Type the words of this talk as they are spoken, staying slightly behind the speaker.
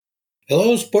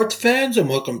Hello, sports fans, and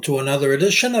welcome to another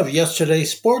edition of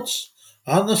Yesterday's Sports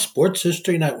on the Sports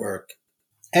History Network.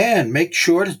 And make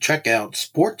sure to check out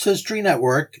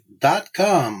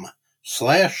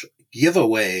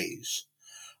sportshistorynetwork.com/giveaways.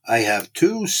 I have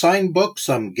two signed books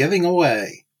I'm giving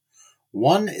away.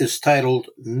 One is titled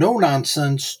No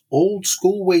Nonsense Old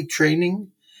School Weight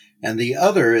Training, and the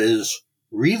other is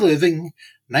Reliving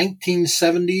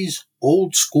 1970s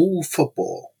Old School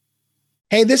Football.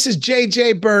 Hey, this is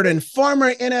J.J. Burden,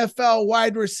 former NFL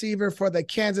wide receiver for the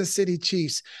Kansas City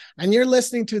Chiefs, and you're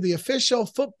listening to the official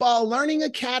Football Learning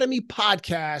Academy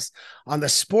podcast on the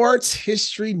Sports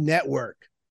History Network.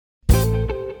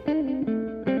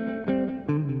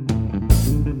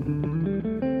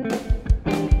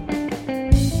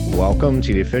 Welcome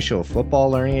to the official Football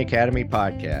Learning Academy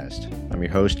podcast. I'm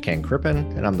your host, Ken Crippen,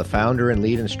 and I'm the founder and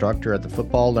lead instructor at the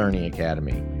Football Learning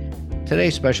Academy.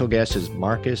 Today's special guest is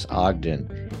Marques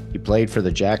Ogden. He played for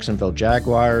the Jacksonville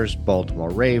Jaguars, Baltimore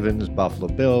Ravens, Buffalo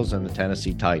Bills, and the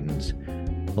Tennessee Titans.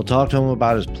 We'll talk to him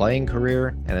about his playing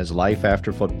career and his life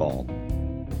after football.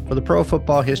 For the Pro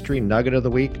Football History Nugget of the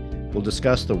Week, we'll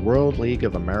discuss the World League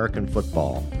of American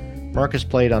Football. Marques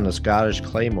played on the Scottish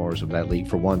Claymores of that league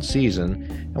for one season,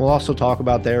 and we'll also talk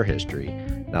about their history.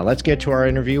 Now let's get to our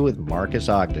interview with Marques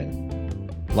Ogden.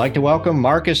 I'd like to welcome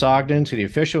Marques Ogden to the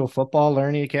official Football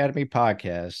Learning Academy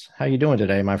podcast. How you doing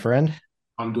today, my friend?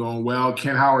 I'm doing well.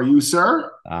 Ken, how are you, sir?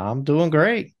 I'm doing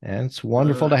great, and it's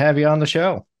wonderful to have you on the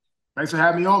show. Thanks for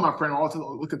having me on, my friend.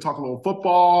 We can talk a little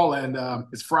football, and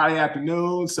it's Friday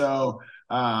afternoon, so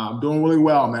I'm doing really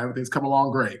well, man. Everything's coming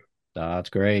along great. That's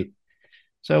great.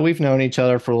 So we've known each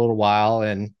other for a little while,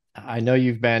 and I know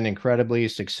you've been incredibly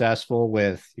successful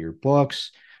with your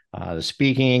books, the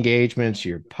speaking engagements,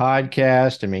 your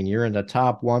podcast. I mean, you're in the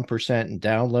top 1% in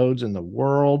downloads in the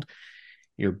world.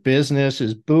 Your business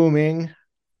is booming.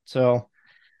 So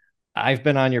I've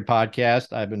been on your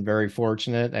podcast. I've been very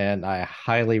fortunate, and I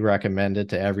highly recommend it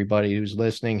to everybody who's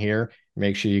listening here.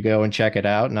 Make sure you go and check it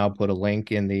out, and I'll put a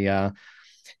link in the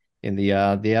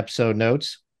episode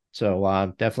notes.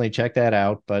 So definitely check that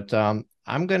out. But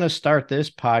I'm going to start this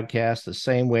podcast the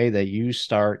same way that you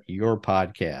start your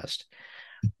podcast.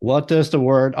 What does the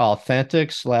word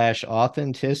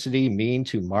authentic/authenticity mean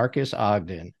to Marques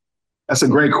Ogden? That's a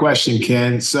great question,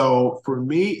 Ken. So for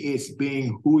me, it's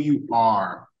being who you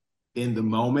are in the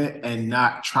moment and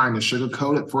not trying to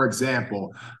sugarcoat it. For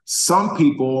example, some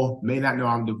people may not know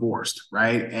I'm divorced,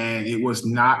 right? And it was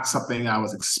not something I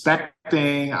was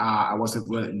expecting. I wasn't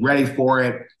really ready for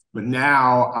it. But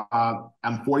now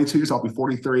I'm 42 years old. I'll be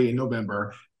 43 in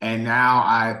November. And now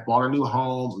I bought a new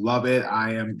home, love it.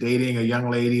 I am dating a young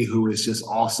lady who is just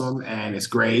awesome and it's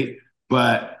great.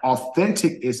 But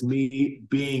authentic is me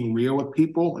being real with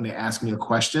people when they ask me a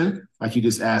question, like you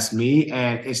just asked me.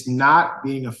 And it's not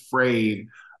being afraid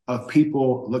of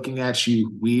people looking at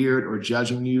you weird or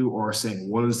judging you or saying,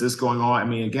 what is this going on? I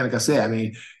mean, again, like I said,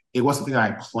 it wasn't something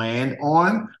I planned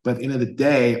on, but at the end of the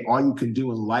day, all you can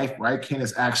do in life, right, Ken,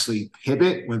 is actually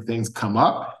pivot when things come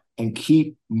up and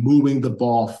keep moving the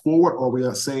ball forward, or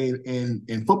we'll say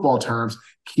in football terms,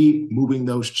 keep moving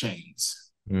those chains.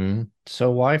 Mm-hmm.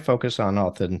 So why focus on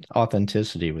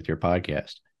authenticity with your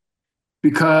podcast?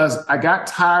 Because I got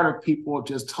tired of people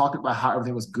just talking about how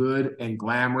everything was good and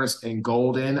glamorous and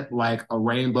golden, like a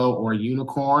rainbow or a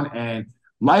unicorn. And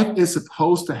life is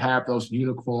supposed to have those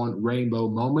unicorn rainbow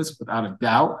moments without a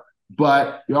doubt,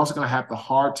 but you're also going to have the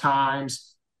hard times,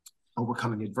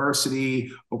 overcoming adversity,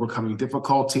 overcoming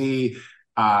difficulty,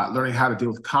 learning how to deal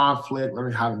with conflict,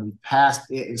 learning how to move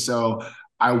past it. And so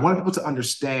I want people to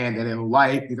understand that in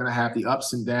life, you're going to have the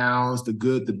ups and downs, the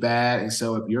good, the bad. And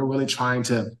so if you're really trying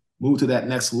to move to that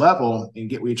next level and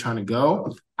get where you're trying to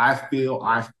go, I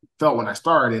felt when I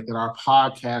started that our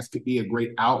podcast could be a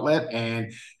great outlet.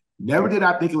 And never did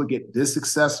I think it would get this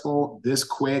successful, this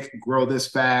quick, grow this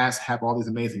fast, have all these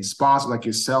amazing sponsors like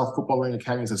yourself. Football Learning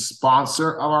Academy is a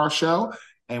sponsor of our show,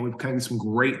 and we've connected some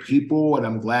great people, and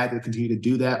I'm glad to continue to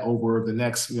do that over the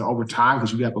next, over time,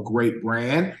 because you have a great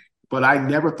brand. But I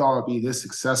never thought it would be this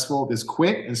successful, this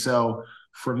quick. And so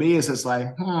for me, it's just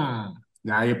like, now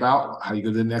you're about how you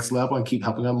go to the next level and keep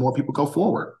helping more people go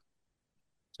forward.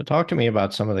 So talk to me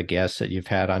about some of the guests that you've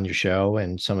had on your show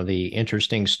and some of the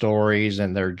interesting stories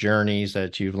and their journeys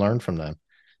that you've learned from them.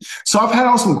 So I've had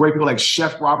on some great people, like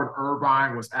Chef Robert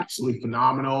Irvine was absolutely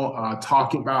phenomenal,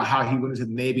 talking about how he went into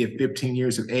the Navy at 15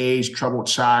 years of age, troubled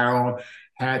child,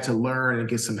 had to learn and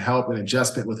get some help and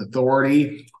adjustment with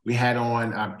authority. We had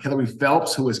on Hillary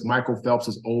Phelps, who is Michael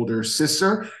Phelps' older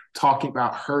sister, talking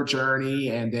about her journey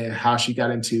and then how she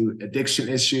got into addiction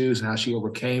issues and how she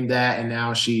overcame that. And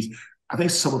now she's I think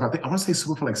sober. I want to say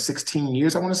sober for like 16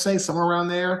 years. I want to say somewhere around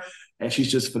there, and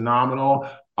she's just phenomenal.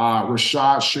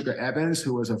 Rashad Sugar Evans,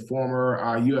 who is a former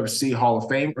UFC Hall of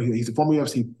Famer. He's a former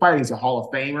UFC fighter. He's a Hall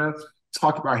of Famer.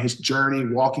 Talked about his journey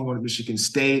walking on Michigan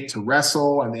State to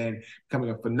wrestle and then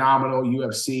becoming a phenomenal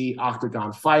UFC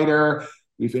Octagon fighter.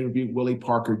 We've interviewed Willie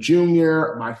Parker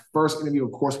Jr. My first interview,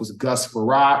 of course, was Gus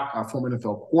Farrat, a former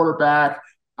NFL quarterback.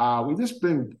 We've just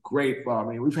been great.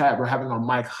 We're having on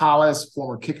Mike Hollis,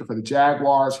 former kicker for the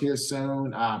Jaguars, here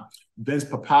soon. Vince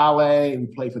Papale, who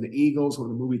played for the Eagles, with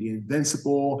the movie The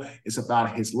Invincible. It's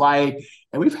about his life.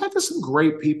 And we've had just some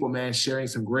great people, man, sharing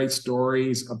some great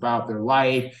stories about their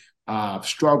life,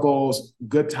 struggles,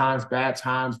 good times, bad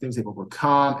times, things they've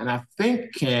overcome. And I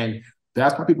think, Ken,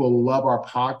 that's why people love our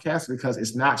podcast, because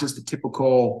it's not just the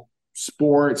typical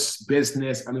sports,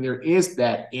 business. I mean, there is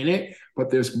that in it,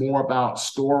 but there's more about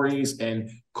stories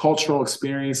and cultural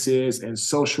experiences and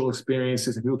social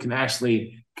experiences that people can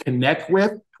actually connect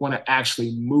with, want to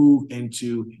actually move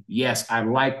into, yes, I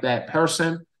like that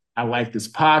person. I like this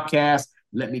podcast.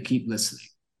 Let me keep listening.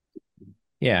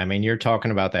 Yeah, I mean, you're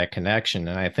talking about that connection.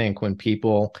 And I think when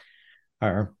people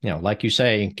are, like you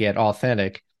say, get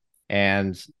authentic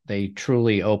and they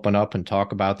truly open up and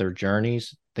talk about their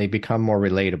journeys, they become more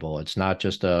relatable. It's not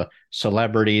just a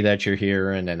celebrity that you're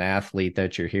hearing, an athlete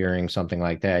that you're hearing, something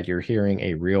like that. You're hearing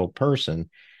a real person,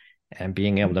 and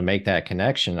being able to make that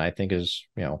connection, I think, is,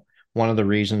 one of the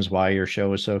reasons why your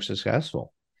show is so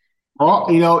successful. Well,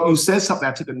 you said something.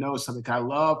 I took a note of something. I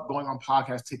love going on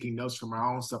podcasts, taking notes for my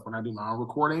own stuff when I do my own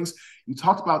recordings. You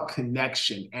talked about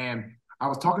connection, and I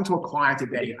was talking to a client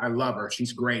today. I love her.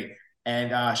 She's great.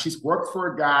 And she's worked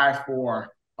for a guy for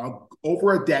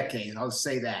over a decade. I'll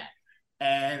say that.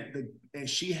 And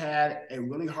she had a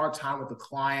really hard time with the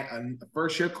client, a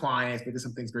first-year client, because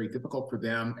some things very difficult for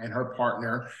them and her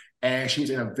partner. And she was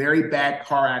in a very bad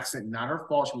car accident, not her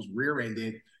fault. She was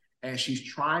rear-ended, and she's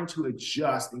trying to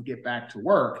adjust and get back to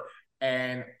work.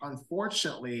 And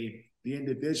unfortunately, the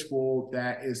individual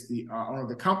that is the owner of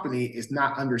the company is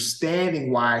not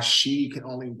understanding why she can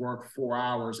only work 4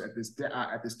 hours at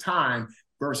this time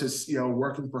versus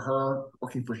working for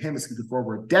him for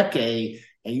over a decade,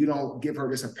 and you don't give her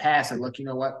just a pass and look, you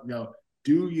know what,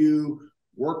 do you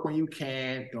work when you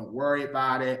can, don't worry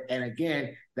about it. And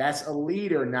again, that's a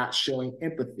leader not showing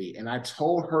empathy. And I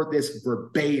told her this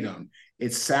verbatim.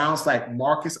 It sounds like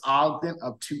Marques Ogden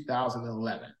of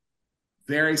 2011.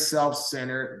 Very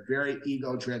self-centered, very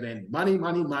ego-driven, money,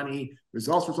 money, money,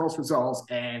 results, results, results.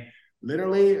 And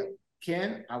literally,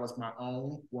 Ken, I was my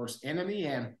own worst enemy,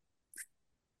 and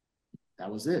that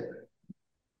was it.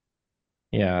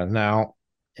 Yeah. Now,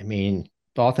 I mean,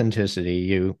 authenticity,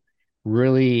 you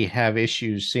really have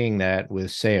issues seeing that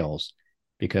with sales,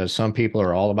 because some people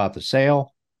are all about the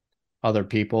sale. Other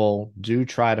people do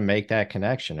try to make that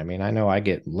connection. I mean, I know I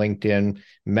get LinkedIn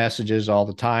messages all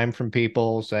the time from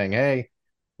people saying, hey,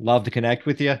 love to connect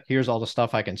with you. Here's all the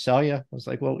stuff I can sell you. I was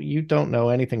like, well, you don't know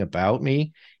anything about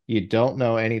me. You don't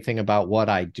know anything about what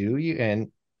I do.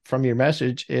 And from your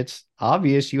message, it's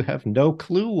obvious you have no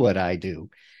clue what I do.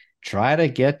 Try to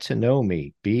get to know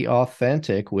me. Be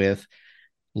authentic with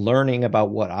learning about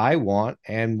what I want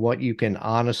and what you can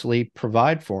honestly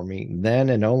provide for me. Then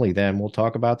and only then we'll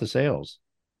talk about the sales.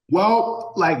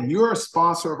 Well, like, you're a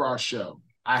sponsor of our show.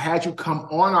 I had you come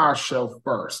on our show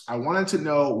first. I wanted to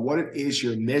know what it is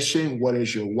your mission, what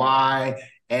is your why.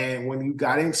 And when you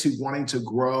got into wanting to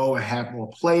grow and have more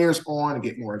players on and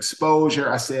get more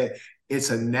exposure, I said, it's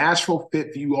a natural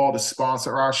fit for you all to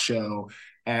sponsor our show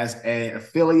as an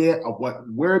affiliate of what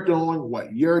we're doing,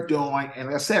 what you're doing. And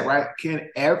like I said, right, Ken,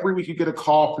 every week you get a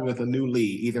call from with a new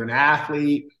lead, either an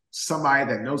athlete, somebody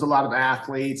that knows a lot of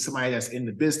athletes, somebody that's in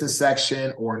the business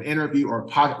section, or an interview or a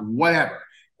podcast, whatever,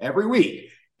 every week.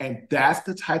 And that's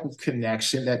the type of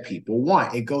connection that people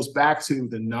want. It goes back to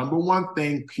the number one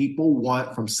thing people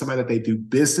want from somebody that they do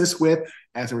business with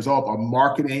as a result of a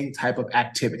marketing type of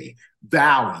activity: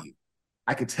 value.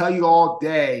 I could tell you all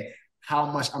day how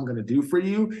much I'm going to do for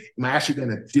you. I'm actually going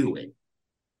to do it.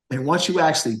 And once you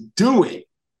actually do it,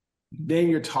 then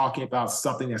you're talking about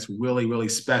something that's really, really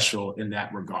special in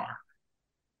that regard.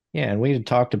 Yeah. And we had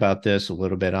talked about this a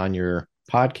little bit on your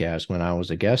podcast when I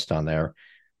was a guest on there,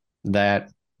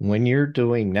 that when you're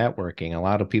doing networking, a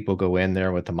lot of people go in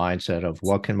there with the mindset of,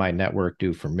 what can my network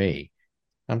do for me?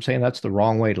 I'm saying that's the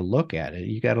wrong way to look at it.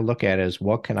 You got to look at it as,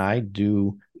 what can I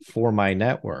do for my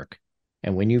network?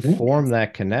 And when you form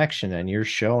that connection and you're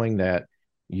showing that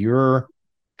you're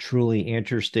truly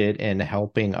interested in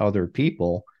helping other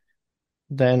people,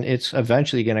 then it's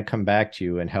eventually going to come back to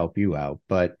you and help you out.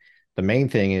 But the main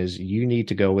thing is you need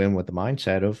to go in with the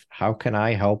mindset of how can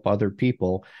I help other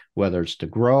people, whether it's to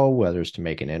grow, whether it's to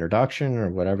make an introduction or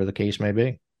whatever the case may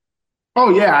be. Oh,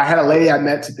 yeah. I had a lady I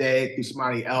met today through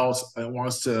somebody else that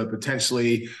wants to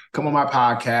potentially come on my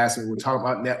podcast, and we're talking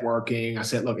about networking. I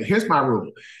said, look, here's my rule.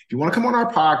 If you want to come on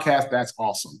our podcast, that's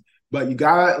awesome. But you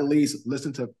got to at least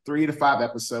listen to 3 to 5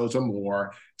 episodes or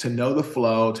more to know the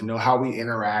flow, to know how we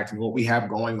interact and what we have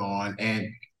going on. And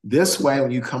this way,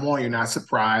 when you come on, you're not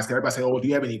surprised. Everybody say, oh, do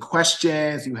you have any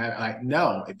questions? You have like,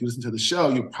 no. If you listen to the show,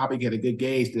 you'll probably get a good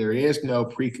gauge. There is no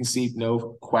preconceived,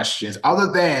 no questions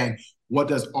other than what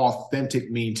does authentic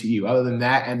mean to you? Other than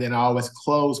that, and then I always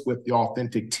close with the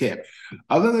authentic tip.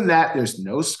 Other than that, there's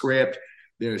no script.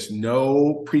 There's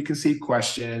no preconceived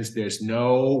questions. There's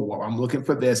no, well, I'm looking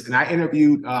for this. And I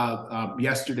interviewed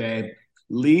yesterday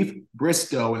Leif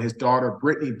Bristow and his daughter,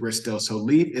 Brittany Bristow. So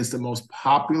Leif is the most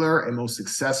popular and most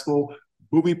successful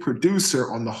movie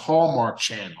producer on the Hallmark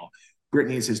Channel.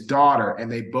 Brittany is his daughter.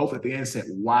 And they both at the end said,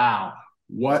 wow,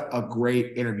 what a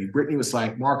great interview. Brittany was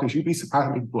like, Marques, you'd be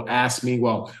surprised when people ask me,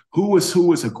 well, who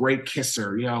was a great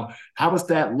kisser? You know, how was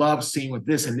that love scene with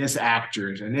this and this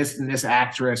actress and this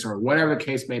actress or whatever the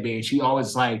case may be? And she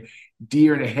always like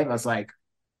deer in the headlights, like,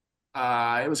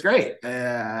 it was great.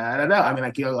 I don't know. I mean,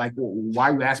 like, you know, like, well, why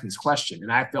are you asking this question?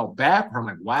 And I felt bad for her. I'm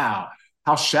like, wow,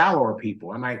 how shallow are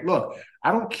people? I'm like, look,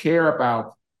 I don't care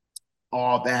about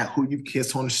all that, who you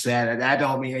kissed on the set. I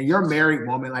don't mean, and you're a married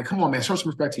woman. Like, come on, man, show some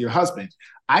respect to your husband.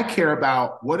 I care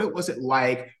about what it was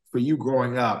like for you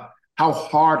growing up. How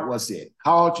hard was it?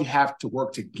 How did you have to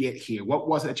work to get here? What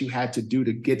was it that you had to do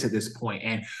to get to this point?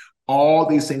 And all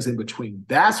these things in between.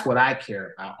 That's what I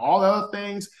care about. All the other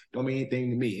things don't mean anything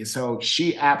to me. And so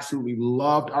she absolutely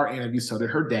loved our interview. So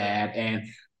did her dad. And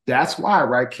that's why,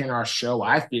 right, Ken, our show,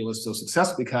 I feel, is so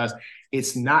successful because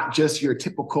it's not just your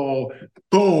typical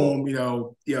boom,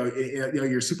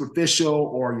 your superficial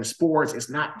or your sports. It's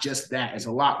not just that. It's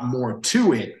a lot more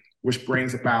to it, which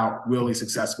brings about really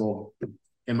successful,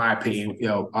 in my opinion,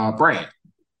 brand.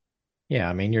 Yeah,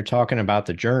 I mean, you're talking about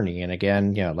the journey. And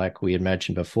again, like we had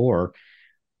mentioned before,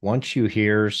 once you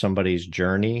hear somebody's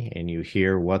journey and you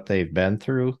hear what they've been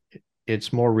through,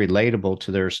 it's more relatable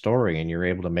to their story and you're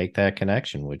able to make that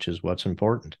connection, which is what's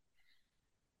important.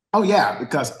 Oh, yeah,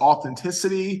 because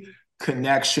authenticity,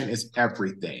 connection is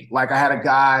everything. Like I had a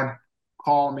guy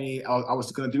call me. I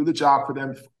was going to do the job for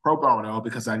them pro bono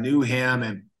because I knew him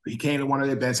and he came to one of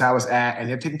the events I was at and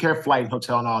they're taking care of flight and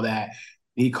hotel and all that.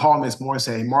 And he called me this morning and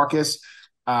said, hey, Marques,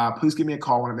 please give me a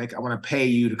call. I want to pay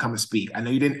you to come and speak. I know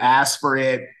you didn't ask for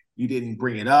it. You didn't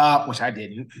bring it up, which I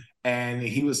didn't. And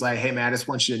he was like, hey, man, I just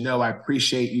want you to know I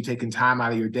appreciate you taking time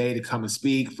out of your day to come and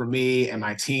speak for me and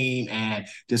my team. And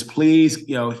just please,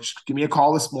 give me a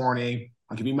call this morning.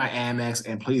 I'll give you my Amex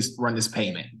and please run this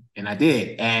payment. And I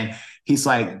did. And he's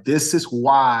like, this is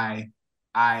why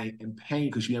I am paying,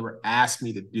 because you never asked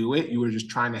me to do it. You were just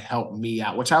trying to help me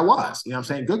out, which I was. You know what I'm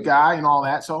saying? Good guy and all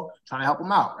that. So trying to help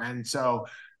him out. And so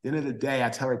at the end of the day, I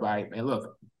tell everybody, man,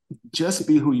 look, just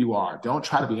be who you are. Don't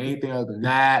try to be anything other than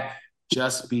that.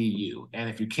 Just be you. And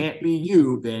if you can't be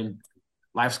you, then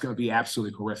life's going to be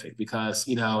absolutely horrific because,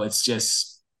 it's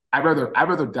just, I'd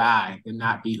rather die than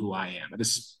not be who I am.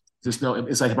 It's like,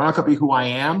 if I'm not going to be who I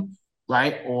am,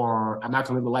 right? Or I'm not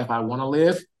going to live the life I want to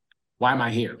live, why am I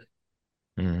here?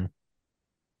 Mm-hmm.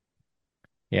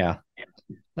 Yeah.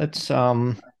 Let's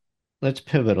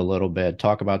pivot a little bit,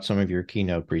 talk about some of your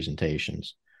keynote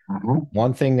presentations. Mm-hmm.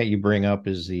 One thing that you bring up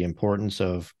is the importance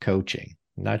of coaching,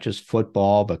 not just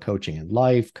football, but coaching in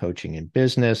life, coaching in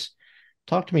business.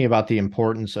 Talk to me about the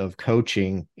importance of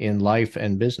coaching in life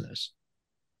and business.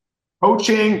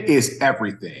 Coaching is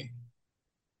everything.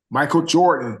 Michael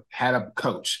Jordan had a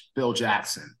coach, Phil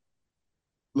Jackson.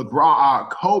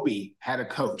 Kobe had a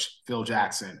coach, Phil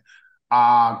Jackson.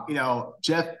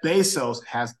 Jeff Bezos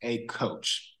has a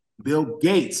coach. Bill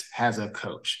Gates has a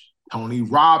coach. Tony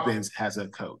Robbins has a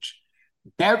coach.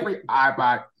 Everybody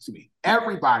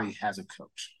has a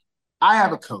coach. I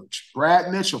have a coach,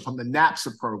 Brad Mitchell from the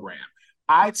NAPSA program.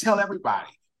 I tell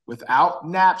everybody, without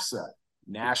NAPSA,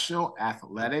 National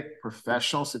Athletic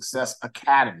Professional Success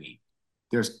Academy,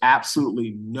 there's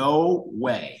absolutely no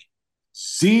way,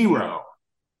 zero,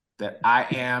 that I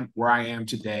am where I am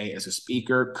today as a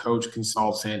speaker, coach,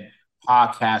 consultant,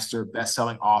 podcaster,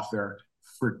 best-selling author.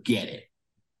 Forget it.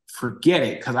 Forget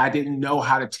it, because I didn't know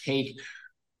how to take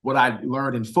what I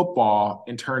learned in football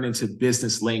and turn into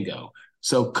business lingo.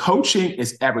 So coaching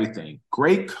is everything.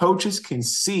 Great coaches can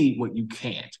see what you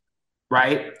can't,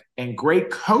 right? And great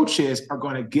coaches are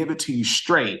going to give it to you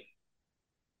straight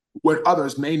when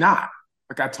others may not.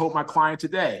 Like I told my client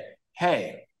today,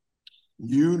 hey,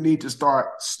 You need to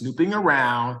start snooping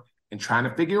around and trying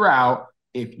to figure out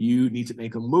if you need to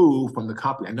make a move from the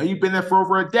company. I know you've been there for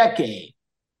over a decade,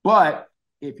 but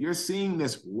if you're seeing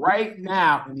this right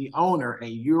now in the owner and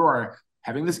you are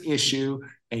having this issue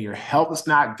and your health is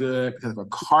not good because of a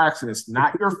car accident, it's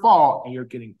not your fault, and you're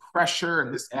getting pressure,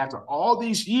 and this after all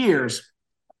these years,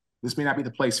 this may not be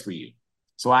the place for you.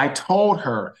 So I told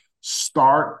her,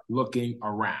 start looking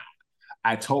around.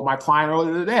 I told my client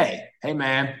earlier today, hey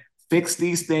man, fix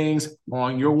these things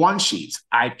on your one sheets.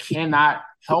 I cannot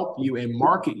help you and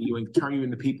market you and turn you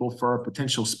into people for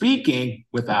potential speaking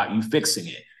without you fixing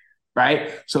it.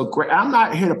 Right? So great. I'm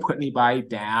not here to put anybody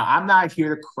down. I'm not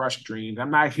here to crush dreams.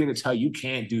 I'm not here to tell you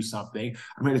can't do something.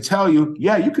 I'm here to tell you,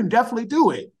 yeah, you can definitely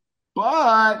do it,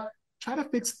 but try to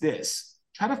fix this,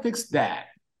 try to fix that.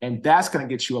 And that's going to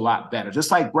get you a lot better.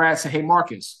 Just like Brad said, hey,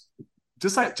 Marques,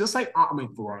 just like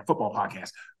for a football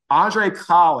podcast, Andre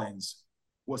Collins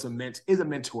is a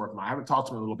mentor of mine. I haven't talked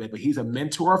to him a little bit, but he's a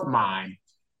mentor of mine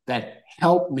that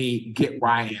helped me get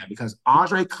where I am, because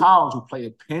Andre Collins, who played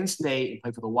at Penn State and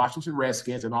played for the Washington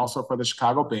Redskins and also for the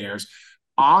Chicago Bears,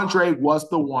 Andre was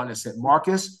the one that said,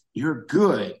 Marques, you're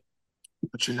good,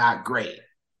 but you're not great.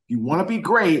 If you want to be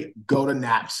great, go to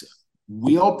NAPSA.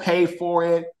 We'll pay for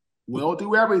it. We'll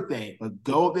do everything, but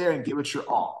go there and give it your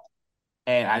all.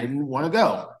 And I didn't want to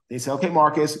go. They said, okay,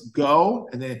 Marques, go.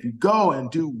 And then if you go and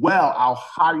do well, I'll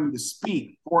hire you to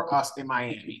speak for us in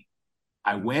Miami.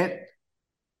 I went.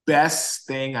 Best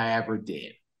thing I ever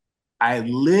did. I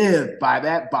live by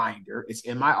that binder. It's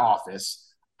in my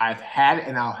office. I've had it,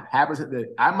 and I'll have it.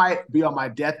 I might be on my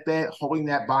deathbed holding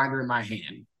that binder in my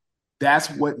hand. That's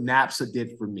what NAPSA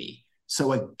did for me.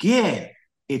 So again,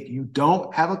 if you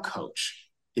don't have a coach,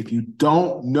 if you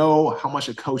don't know how much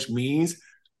a coach means,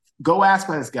 go ask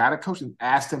my got a coach and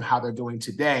ask them how they're doing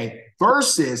today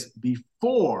versus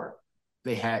before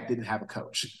they didn't have a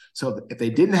coach. So if they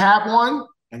didn't have one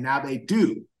and now they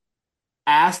do,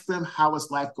 ask them how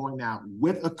is life going now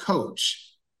with a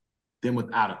coach than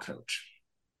without a coach.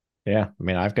 Yeah. I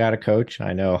mean, I've got a coach.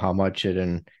 I know how much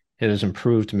it has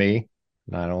improved me,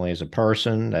 not only as a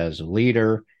person, as a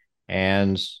leader,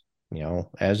 and,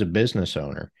 as a business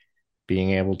owner,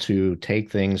 being able to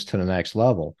take things to the next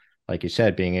level. Like you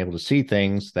said, being able to see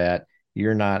things that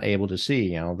you're not able to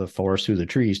see, the forest through the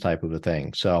trees type of a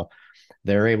thing. So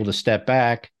they're able to step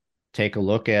back, take a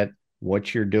look at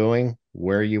what you're doing,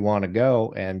 where you want to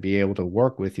go, and be able to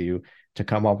work with you to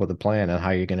come up with a plan on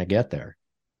how you're going to get there.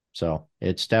 So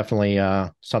it's definitely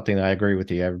something that I agree with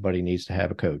you. Everybody needs to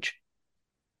have a coach.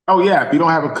 Oh, yeah. If you don't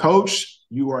have a coach,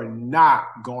 you are not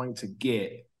going to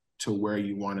get to where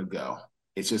you want to go.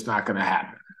 It's just not going to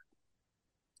happen.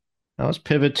 Now let's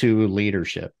pivot to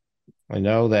leadership. I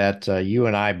know that you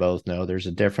and I both know there's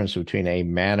a difference between a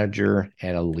manager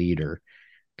and a leader.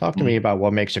 Talk to me about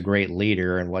what makes a great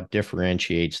leader and what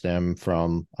differentiates them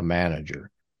from a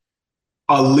manager.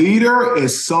 A leader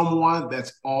is someone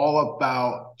that's all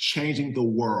about changing the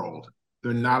world.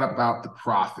 They're not about the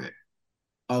profit.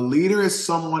 A leader is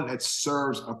someone that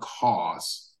serves a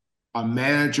cause. A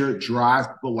manager drives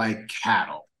people like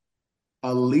cattle.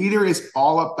 A leader is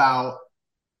all about,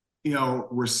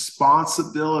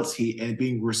 responsibility and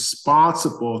being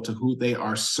responsible to who they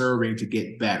are serving to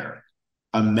get better.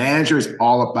 A manager is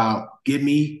all about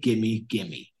gimme, gimme,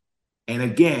 gimme. And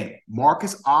again,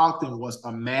 Marques Ogden was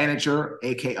a manager,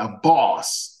 aka a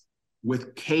boss,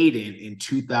 with Caden in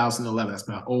 2011. That's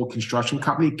my old construction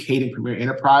company, Caden Premier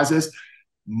Enterprises.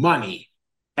 Money,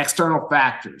 external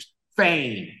factors,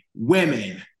 fame,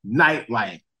 women,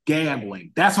 nightlife,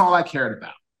 gambling. That's all I cared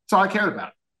about. That's all I cared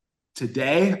about.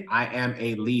 Today, I am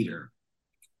a leader.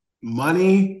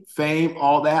 Money, fame,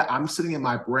 all that. I'm sitting in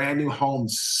my brand new home,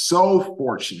 so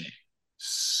fortunate,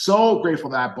 so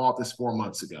grateful that I bought this 4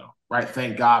 months ago, right?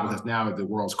 Thank God, because now the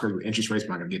world's crazy with interest rates.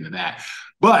 I'm not going to get into that.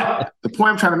 But the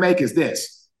point I'm trying to make is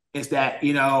this, is that,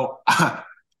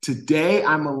 today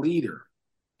I'm a leader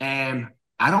and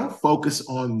I don't focus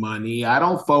on money. I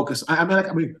don't focus.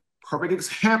 Perfect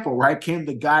example, right?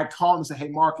 The guy called me and said, hey,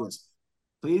 Marques,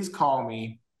 please call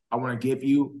me. I want to give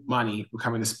you money for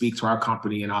coming to speak to our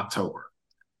company in October.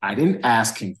 I didn't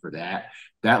ask him for that.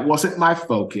 That wasn't my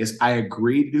focus. I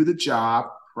agreed to do the job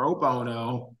pro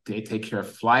bono. They take care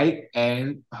of flight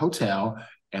and hotel,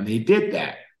 and they did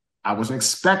that. I wasn't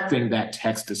expecting that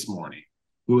text this morning.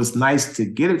 It was nice to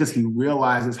get it because he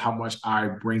realizes how much I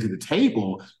bring to the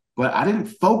table, but I didn't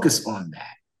focus on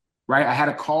that, right? I had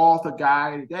a call with a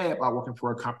guy today about working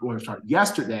for a company,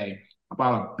 yesterday,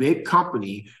 about a big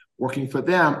company, working for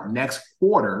them next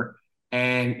quarter.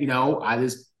 And,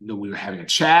 we were having a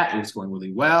chat. It was going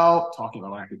really well, talking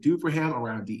about what I could do for him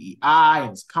around DEI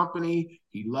and his company.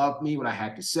 He loved me, what I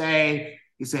had to say.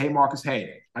 He said, hey, Marques,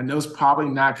 hey, I know it's probably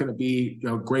not going to be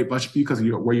a great budget for you because of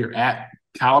where you're at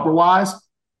caliber-wise,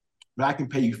 but I can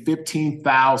pay you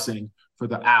 $15,000 for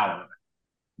the hour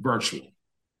virtual.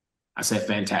 I said,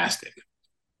 fantastic,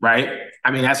 right?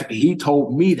 I mean, he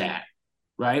told me that,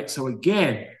 right? So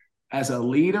again, as a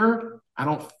leader, I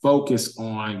don't focus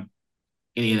on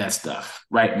any of that stuff,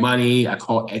 right? Money, I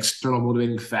call it external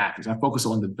motivating factors. I focus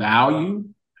on the value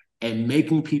and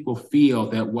making people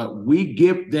feel that what we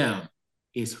give them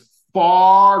is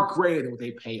far greater than what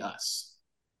they pay us.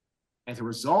 As a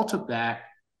result of that,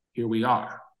 here we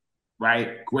are,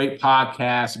 right? Great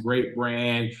podcast, great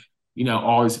brand,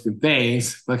 all these different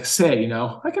things. Like I said,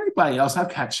 like everybody else,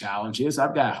 I've got challenges,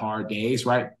 I've got hard days,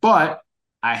 right? But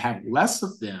I have less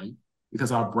of them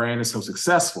because our brand is so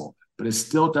successful. But it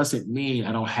still doesn't mean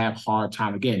I don't have hard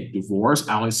time. Again, divorce,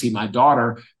 I only see my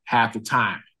daughter half the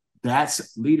time.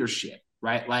 That's leadership,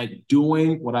 right? Like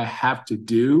doing what I have to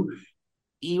do,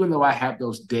 even though I have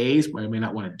those days where I may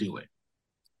not want to do it.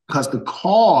 Because the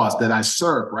cause that I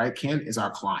serve, right, Ken, is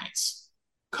our clients,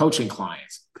 coaching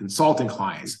clients, consulting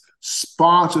clients,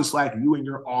 sponsors like you and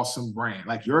your awesome brand.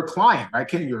 Like you're a client, right,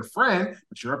 Ken? You're a friend,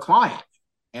 but you're a client.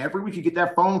 Every week you get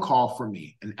that phone call from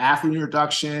me, an athlete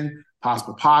introduction,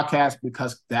 possible podcast,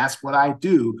 because that's what I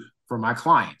do for my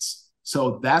clients.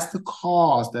 So that's the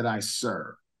cause that I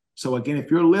serve. So again, if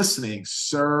you're listening,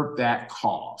 serve that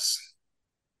cause.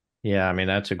 Yeah, I mean,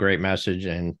 that's a great message.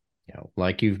 And,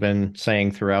 like you've been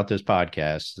saying throughout this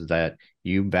podcast, that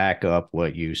you back up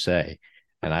what you say.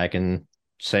 And I can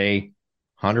say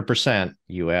 100%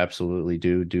 you absolutely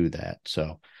do that.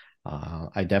 So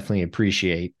I definitely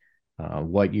appreciate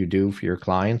what you do for your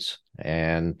clients,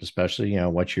 and especially,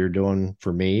 what you're doing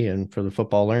for me and for the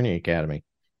Football Learning Academy.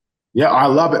 Yeah, I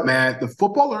love it, man. The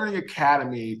Football Learning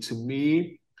Academy, to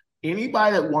me,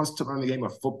 anybody that wants to learn the game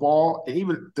of football, and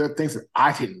even there are things that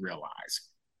I didn't realize,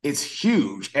 it's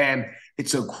huge. And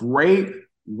it's a great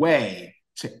way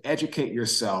to educate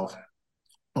yourself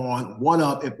on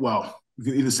you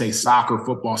can either say soccer,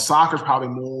 football. Soccer is probably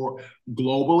more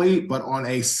globally, but on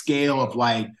a scale of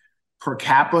like per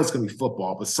capita, it's going to be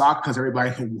football. But soccer, because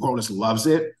everybody in the world just loves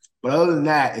it. But other than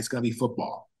that, it's going to be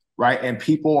football, right? And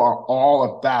people are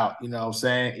all about,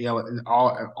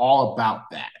 all about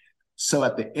that. So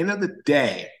at the end of the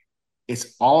day,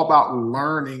 it's all about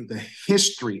learning the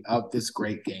history of this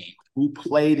great game. Who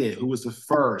played it? Who was the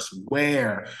first?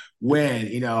 Where? When?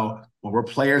 What were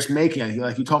players making?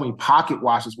 Like you told me, pocket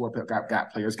watches where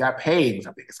got players got paid, which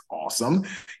I think is awesome.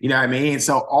 You know what I mean?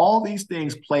 So all these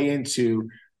things play into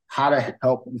how to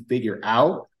help you figure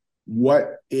out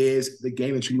what is the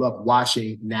game that you love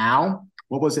watching now.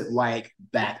 What was it like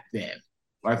back then?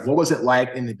 Like, what was it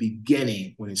like in the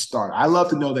beginning when it started? I love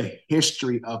to know the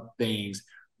history of things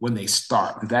when they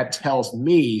start, because that tells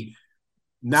me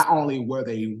not only where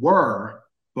they were,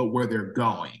 but where they're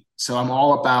going. So I'm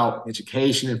all about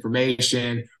education,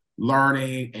 information,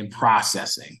 learning, and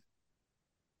processing.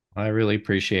 I really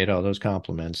appreciate all those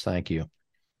compliments. Thank you.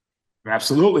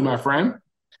 Absolutely, my friend.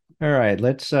 All right,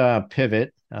 let's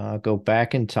pivot, go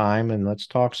back in time, and let's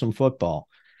talk some football.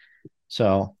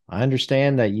 So I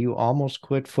understand that you almost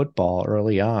quit football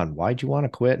early on. Why'd you want to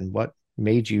quit, and what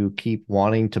made you keep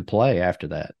wanting to play after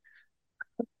that?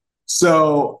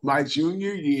 So my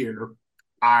junior year,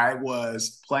 I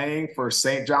was playing for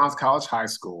St. John's College High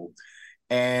School,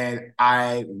 and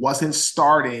I wasn't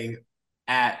starting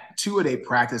at two-a-day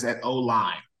practice at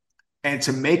O-line. And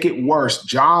to make it worse,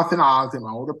 Jonathan Ogden,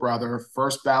 my older brother,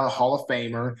 first ballot Hall of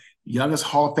Famer, youngest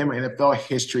Hall of Famer in NFL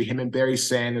history, him and Barry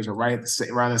Sanders are around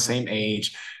the same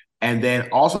age. And then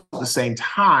also at the same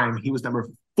time, he was number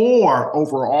 4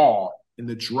 overall in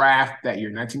the draft that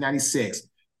year, 1996.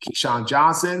 Keyshawn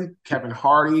Johnson, Kevin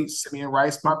Hardy, Simeon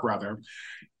Rice, my brother.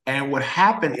 And what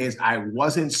happened is I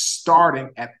wasn't starting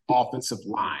at offensive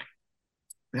line.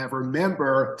 And I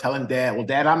remember telling Dad, well,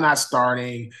 Dad, I'm not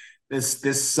starting.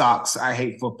 This sucks. I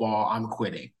hate football. I'm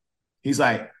quitting. He's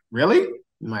like, really?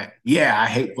 I'm like, yeah, I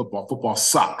hate football. Football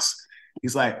sucks.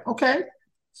 He's like, okay,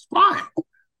 it's fine.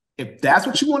 If that's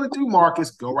what you want to do,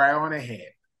 Marques, go right on ahead.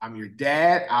 I'm your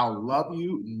dad. I'll love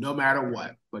you no matter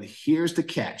what. But here's the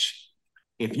catch.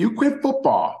 If you quit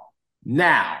football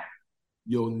now,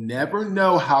 you'll never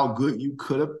know how good you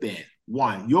could have been.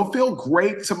 One, you'll feel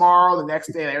great tomorrow, the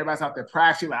next day, everybody's out there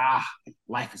practicing, like,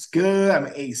 life is good. I'm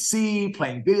an AC,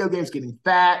 playing video games, getting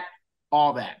fat,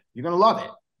 all that. You're going to love it.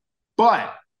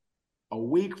 But a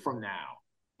week from now,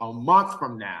 a month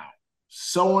from now,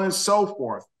 so on and so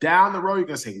forth, down the road, you're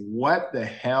going to say, what the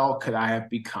hell could I have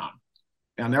become?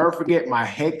 And I'll never forget, my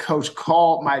head coach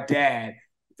called my dad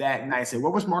that night. Said,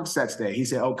 "What was Marques at today?" He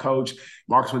said, "Oh, coach,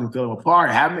 Marques wasn't feeling apart.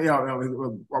 Have me,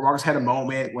 Marques had a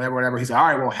moment, whatever. He said, all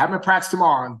right, well, have him in practice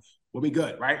tomorrow and we'll be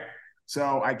good, right?"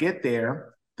 So I get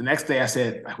there. The next day I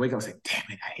wake up and say, damn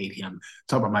it, I hate him.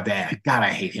 Talk about my dad. God, I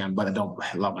hate him, but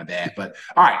I love my dad. But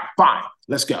all right, fine,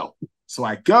 let's go. So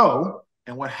I go,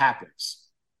 and what happens?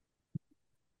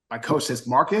 My coach says,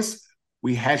 "Marques,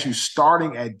 we had you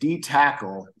starting at D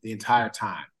tackle the entire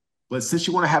time. But since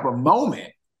you want to have a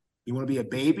moment, you want to be a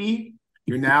baby,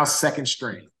 you're now second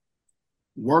string.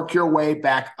 Work your way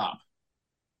back up.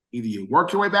 Either you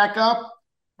work your way back up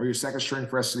or you're second string for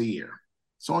the rest of the year.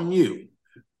 It's on you."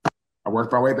 I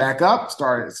worked my way back up,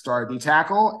 started D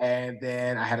tackle, and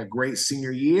then I had a great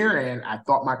senior year, and I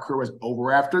thought my career was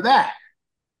over after that.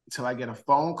 Until I get a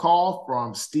phone call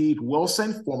from Steve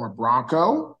Wilson, former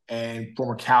Bronco and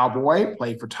former Cowboy,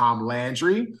 played for Tom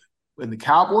Landry in the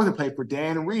Cowboys and played for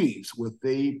Dan Reeves with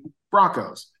the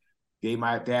Broncos. Gave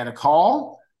my dad a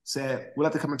call, said, "We'd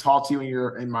like to come and talk to you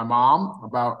and my mom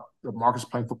about the Marques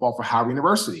playing football for Howard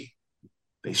University."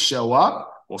 They show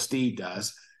up, well, Steve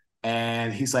does,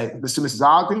 and he's like, "Mr. and Mrs.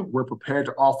 Ogden, we're prepared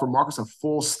to offer Marques a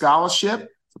full scholarship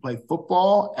to play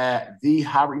football at the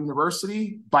Howard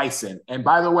University Bison. And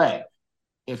by the way,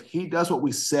 if he does what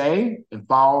we say and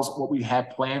follows what we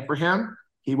have planned for him,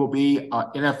 he will be an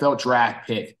NFL draft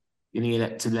pick to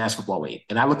the National Football League."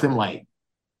 And I looked at him like,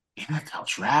 NFL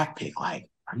draft pick? Like,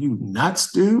 are you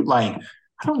nuts, dude? Like,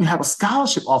 I don't even have a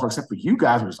scholarship offer except for you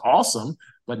guys, which is awesome.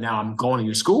 But now I'm going to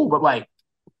your school. But like,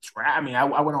 I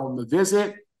went on the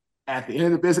visit. At the end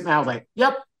of the visit, man, I was like,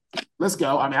 "Yep, let's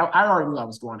go." I mean, I already knew I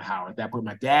was going to Howard at that point.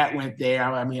 My dad went there.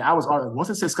 I mean, I was already, once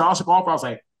it said scholarship offer, I was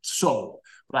like, sold.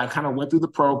 But I kind of went through the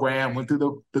program, went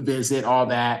through the visit, all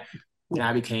that. And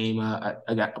I became, I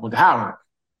went to Howard.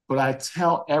 But I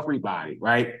tell everybody,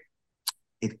 right,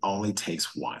 it only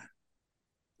takes one.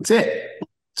 That's it. It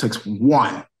takes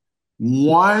one.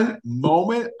 One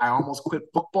moment I almost quit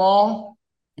football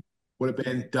would have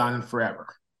been done forever,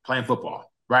 playing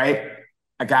football, right?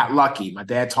 I got lucky. My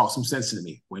dad talked some sense into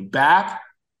me. Went back.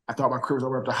 I thought my career was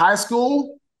over after high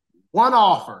school. One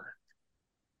offer,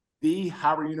 the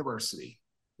Howard University.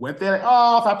 Went there. Like,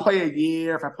 oh, if I play a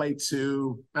year, if I play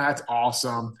two, that's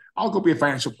awesome. I'll go be a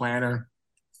financial planner.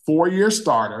 4-year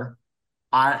starter.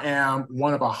 I am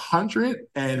one of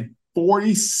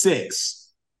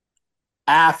 146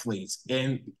 athletes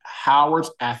in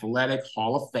Howard's Athletic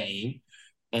Hall of Fame.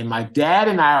 And my dad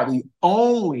and I are the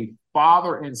only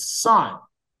father and son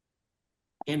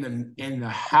in the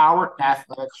Howard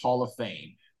Athletic Hall of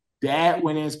Fame. Dad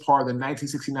went in as part of the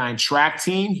 1969 track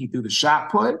team. He threw the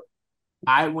shot put.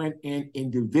 I went in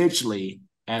individually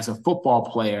as a football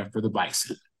player for the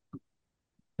Bison.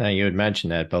 Now, you had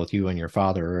mentioned that both you and your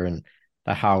father are in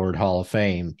the Howard Hall of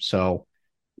Fame. So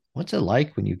what's it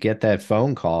like when you get that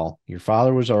phone call? Your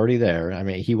father was already there. I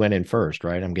mean, he went in first,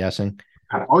 right? I'm guessing.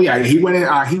 Oh yeah, he went in.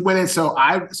 He went in. So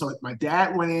my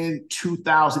dad went in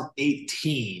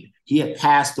 2018. He had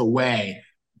passed away,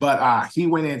 but he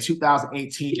went in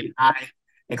 2018, and I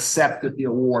accepted the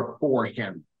award for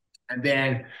him. And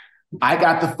then I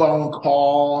got the phone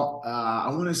call. I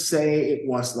want to say it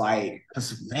was like,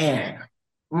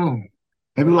 maybe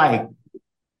like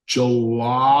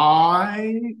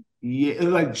July. Yeah, it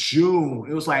was like June.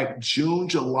 It was like June,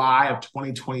 July of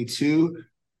 2022.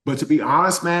 But to be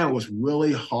honest, man, it was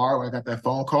really hard when I got that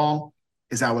phone call,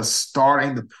 is I was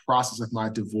starting the process of my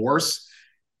divorce,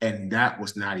 and that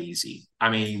was not easy.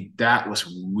 I mean, that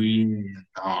was really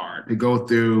hard to go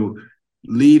through,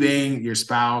 leaving your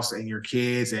spouse and your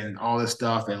kids and all this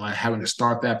stuff, and like having to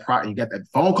start that process. You got that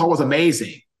phone call was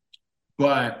amazing.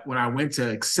 But when I went to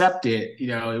accept it,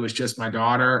 it was just my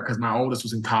daughter, because my oldest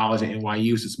was in college at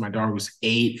NYU, since my daughter was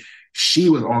 8. She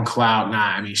was on cloud 9.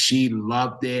 I mean, she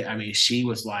loved it. I mean, she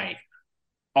was like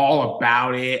all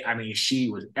about it. I mean, she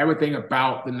was everything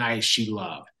about the night she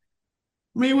loved.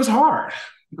 I mean, it was hard.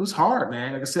 It was hard,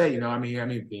 man. Like I said, I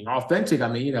mean, being authentic. I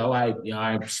mean, I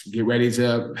get ready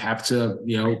to have to,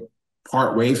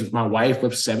 part ways with my wife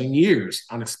of 7 years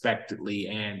unexpectedly,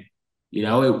 and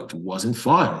it wasn't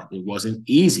fun. It wasn't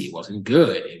easy. It wasn't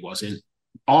good. It wasn't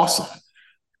awesome.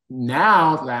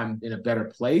 Now that I'm in a better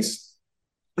place,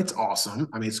 it's awesome.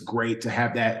 I mean, it's great to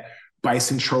have that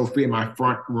Bison trophy in my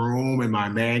front room in my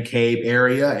man cave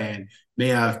area, and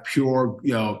made out of pure,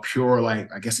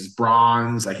 like, I guess it's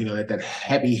bronze, like, that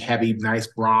heavy, heavy, nice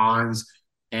bronze.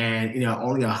 And,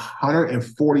 only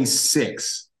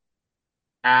 146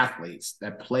 athletes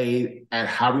that played at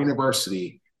Howard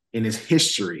University in its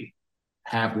history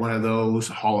have one of those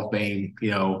Hall of Fame,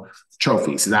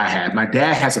 trophies that I have. My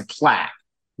dad has a plaque,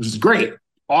 which is great,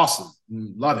 awesome,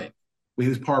 love it. But he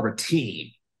was part of a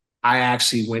team. I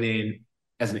actually went in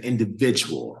as an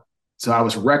individual. So I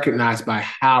was recognized by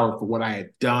Howard for what I had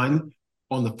done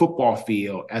on the football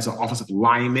field as an offensive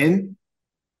lineman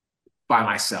by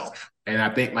myself. And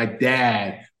I think my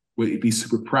dad would be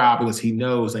super proud because he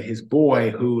knows that his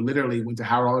boy, who literally went to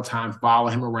Howard all the time,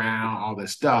 followed him around, all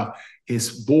this stuff,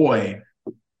 his boy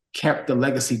kept the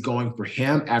legacy going for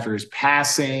him after his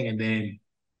passing. And then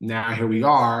now here we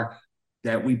are,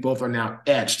 that we both are now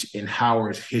etched in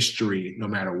Howard's history, no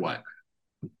matter what.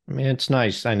 I mean, it's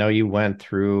nice. I know you went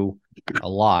through a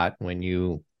lot when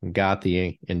you got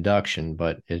the induction,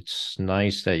 but it's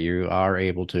nice that you are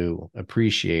able to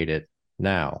appreciate it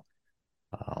now.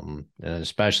 And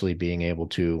especially being able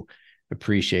to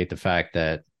appreciate the fact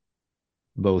that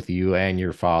both you and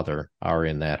your father are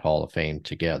in that Hall of Fame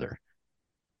together.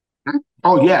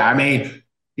 Oh, yeah. I mean,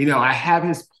 I have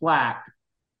his plaque.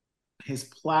 His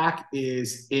plaque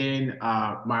is in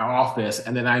my office,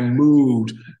 and then I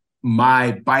moved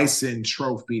my Bison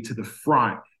trophy to the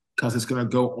front because it's going to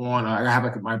go on. I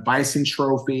have my Bison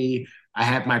trophy. I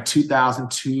have my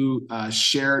 2002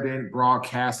 Sheridan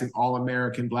Broadcasting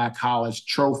All-American Black College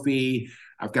trophy.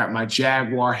 I've got my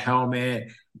Jaguar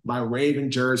helmet. My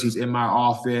Raven jersey's in my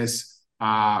office,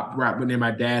 right near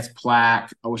my dad's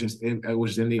plaque, which is in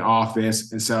the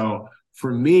office. And so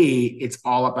for me, it's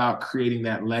all about creating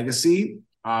that legacy.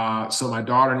 So my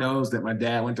daughter knows that my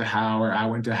dad went to Howard, I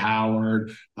went to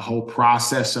Howard, the whole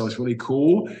process. So it's really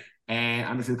cool. And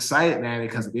I'm just excited, man,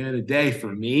 because at the end of the day, for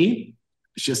me,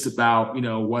 it's just about,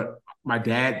 what my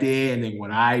dad did and then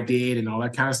what I did and all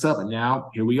that kind of stuff. And now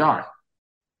here we are.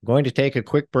 I'm going to take a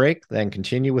quick break, then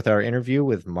continue with our interview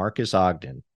with Marques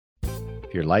Ogden.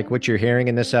 If you like what you're hearing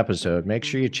in this episode, make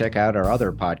sure you check out our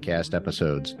other podcast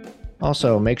episodes.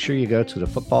 Also, make sure you go to the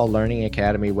Football Learning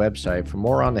Academy website for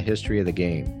more on the history of the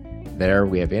game. There,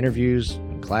 we have interviews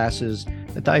and classes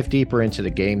that dive deeper into the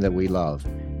game that we love.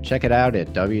 Check it out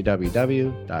at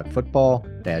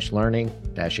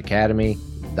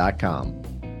www.football-learning-academy.com.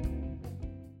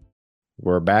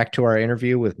 We're back to our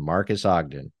interview with Marques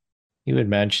Ogden. You had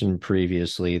mentioned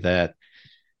previously that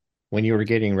when you were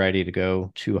getting ready to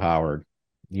go to Howard,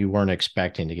 you weren't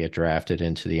expecting to get drafted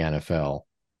into the NFL.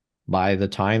 By the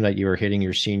time that you were hitting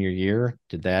your senior year,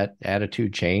 did that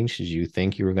attitude change? Did you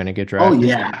think you were going to get drafted? Oh,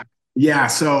 yeah. Yeah.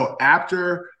 So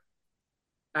after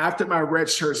my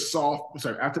redshirt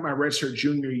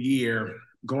junior year,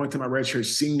 going to my redshirt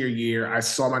senior year, I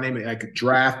saw my name in like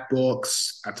draft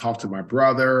books. I talked to my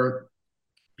brother.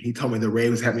 He told me the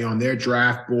Ravens had me on their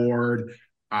draft board.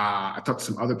 I talked to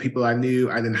some other people I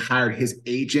knew. I then hired his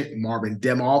agent, Marvin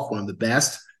Demoff, one of the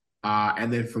best.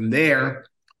 And then from there,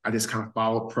 I just kind of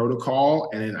followed protocol,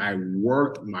 and then I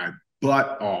worked my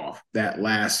butt off that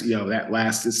last,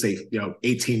 let's say,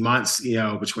 18 months,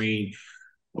 between,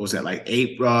 what was that, like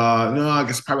April? No, I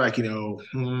guess probably like,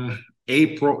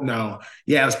 April. No.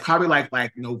 Yeah, it was probably like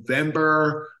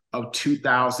November of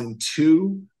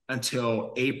 2002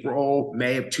 until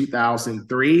May of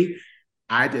 2003.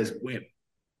 I just went,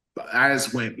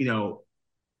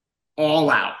 all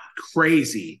out,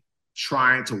 crazy,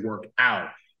 trying to work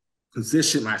out,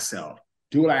 position myself,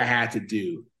 do what I had to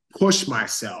do, push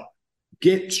myself,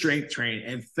 get strength trained.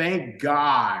 And thank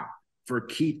God for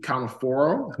Keith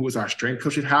Camaforo, who was our strength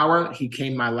coach at Howard. He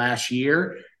came my last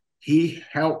year. He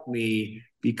helped me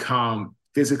become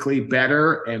physically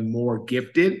better and more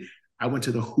gifted. I went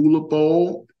to the Hula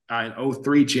Bowl in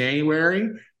 2003 January.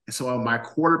 And so my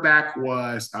quarterback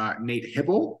was Nate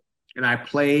Hibble. And I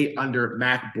played under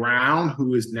Mac Brown,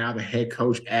 who is now the head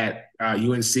coach at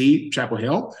UNC Chapel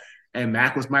Hill. And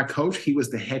Mac was my coach. He was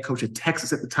the head coach of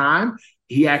Texas at the time.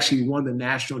 He actually won the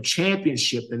national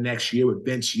championship the next year with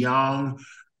Vince Young,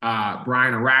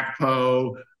 Brian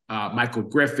Arakpo, Michael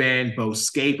Griffin, Bo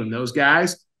Scape, and those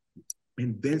guys.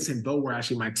 And Vince and Bo were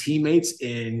actually my teammates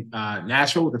in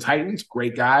Nashville with the Titans.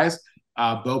 Great guys.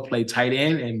 Bo played tight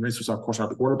end, and Vince was, of course,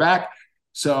 our quarterback.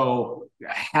 So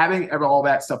having all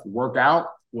that stuff work out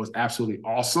was absolutely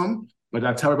awesome. But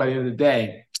I tell everybody at the end of the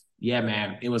day, yeah,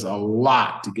 man, it was a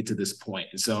lot to get to this point.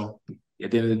 And so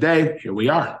at the end of the day, here we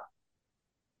are.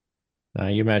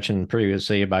 You mentioned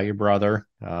previously about your brother.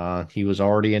 He was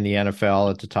already in the NFL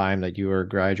at the time that you were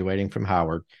graduating from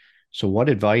Howard. So what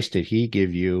advice did he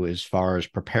give you as far as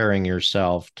preparing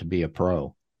yourself to be a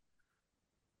pro?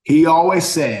 He always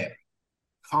said,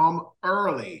 come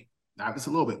early, not just a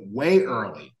little bit, way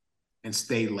early, and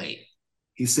stay late.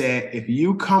 He said, if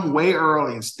you come way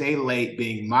early and stay late,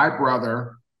 being my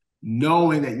brother,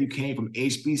 knowing that you came from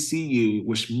HBCU,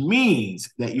 which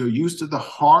means that you're used to the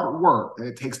hard work that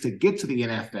it takes to get to the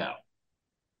NFL,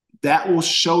 that will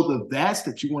show the vets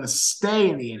that you want to stay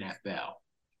in the NFL,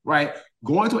 right?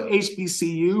 Going to an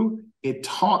HBCU, it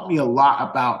taught me a lot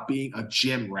about being a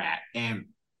gym rat and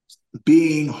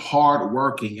being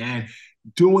hardworking and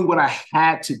doing what I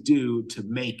had to do to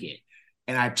make it.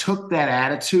 And I took that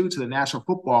attitude to the National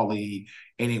Football League,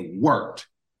 and it worked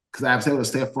because I was able to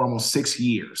stay for almost 6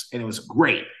 years, and it was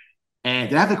great. And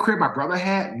did I have the career my brother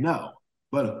had? No,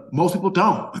 but most people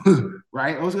don't,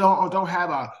 right? Most people don't have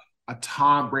a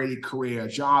Tom Brady career,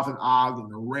 Jonathan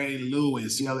Ogden, or Ray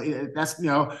Lewis. That's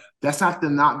not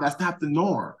the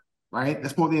norm, right?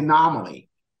 That's more the anomaly.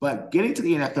 But getting to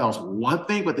the NFL is one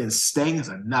thing, but then staying is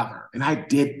another. And I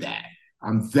did that.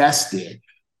 I'm vested.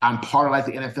 I'm part of like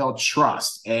the NFL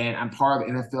Trust, and I'm part of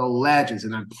the NFL Legends,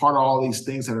 and I'm part of all these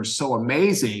things that are so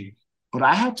amazing. But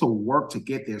I had to work to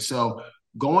get there. So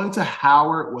going to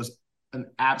Howard was an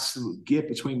absolute gift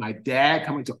between my dad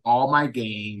coming to all my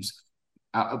games,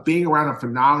 being around a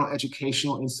phenomenal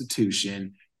educational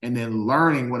institution, and then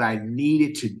learning what I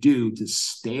needed to do to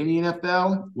stay in the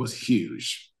NFL was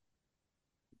huge.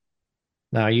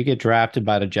 Now you get drafted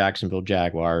by the Jacksonville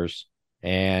Jaguars,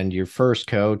 and your first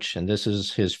coach, and this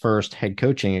is his first head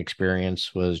coaching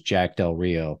experience, was Jack Del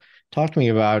Rio. Talk to me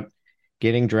about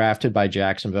getting drafted by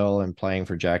Jacksonville and playing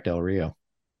for Jack Del Rio.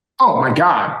 Oh my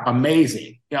God,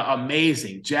 amazing. Yeah,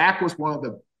 amazing. Jack was one of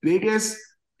the biggest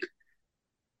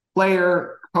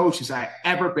player coaches I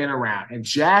ever been around. And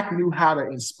Jack knew how to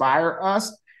inspire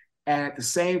us. And at the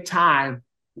same time,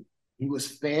 he was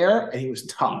fair and he was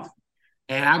tough.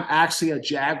 And I'm actually a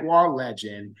Jaguar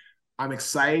legend. I'm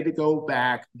excited to go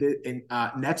back in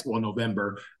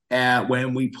November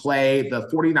when we play the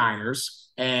 49ers.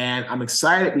 And I'm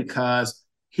excited because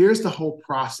here's the whole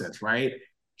process, right?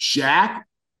 Jack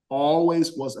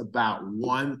always was about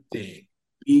one thing: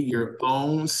 be your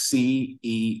own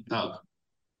CEO.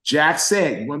 Jack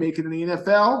said, you want to make it in the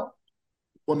NFL?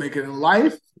 Want to make it in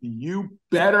life? You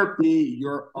better be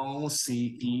your own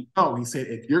CEO. He said,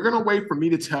 if you're going to wait for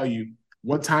me to tell you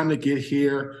what time to get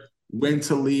here, when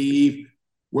to leave,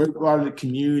 where to go out of the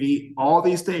community, all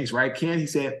these things, right, Ken? He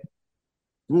said,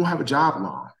 we won't have a job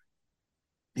long.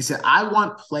 He said, I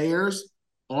want players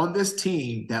on this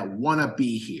team that want to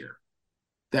be here,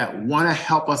 that want to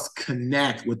help us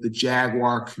connect with the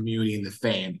Jaguar community and the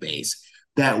fan base,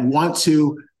 that want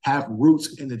to have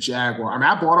roots in the Jaguar. I mean,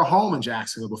 I bought a home in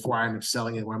Jacksonville before I ended up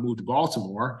selling it when I moved to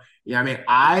Baltimore.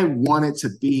 I wanted to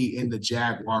be in the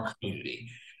Jaguar community.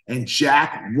 And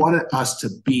Jack wanted us to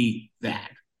be that.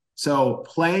 So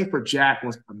playing for Jack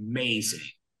was amazing.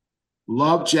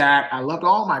 Loved Jack. I loved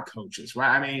all my coaches,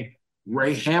 right? I mean,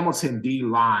 Ray Hamilton,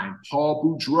 D-line, Paul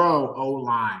Boudreaux,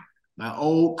 O-line, my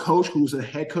old coach who was a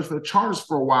head coach for the Chargers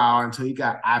for a while until he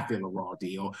got, I feel, a raw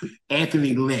deal,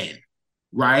 Anthony Lynn,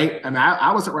 right? I mean,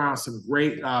 I was around some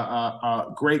great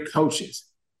coaches,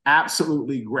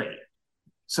 absolutely great.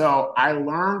 So I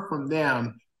learned from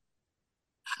them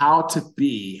how to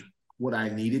be what I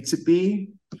needed to be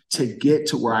to get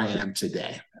to where I am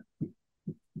today.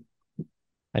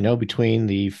 I know between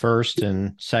the first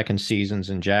and second seasons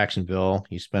in Jacksonville,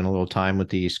 you spent a little time with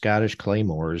the Scottish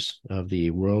Claymores of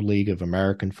the World League of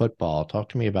American Football. Talk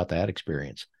to me about that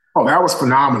experience. Oh, that was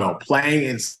phenomenal. Playing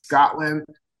in Scotland,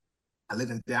 I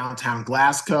lived in downtown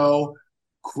Glasgow.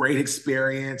 Great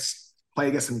experience. Played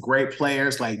against some great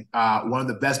players, like one of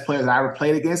the best players I ever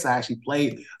played against. I actually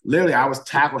played, literally, I was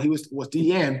tackled. He was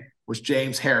DN, was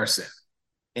James Harrison.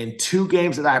 In 2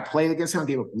 games that I played against him, I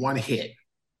gave up 1 hit.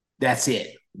 That's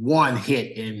it. 1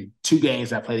 hit in 2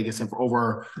 games I played against him for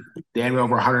over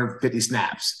 150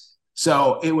 snaps.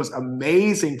 So it was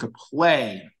amazing to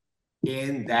play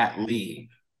in that league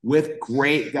with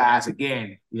great guys.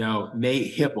 Again,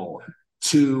 Nate Hipple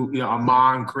to,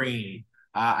 Amon Green.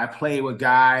 I played with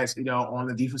guys, on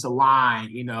the defensive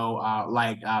line,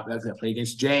 I played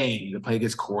against James, I played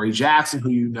against Corey Jackson,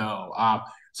 who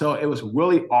So it was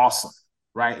really awesome,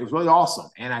 right? It was really awesome.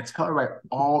 And I tell everybody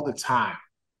all the time,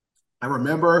 I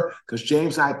remember because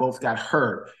James and I both got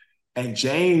hurt, and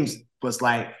James was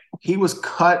like, he was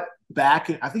cut back.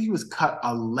 I think he was cut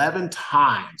 11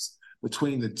 times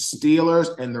between the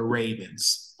Steelers and the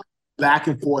Ravens. Back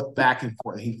and forth, back and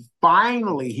forth. He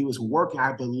was working,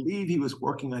 I believe he was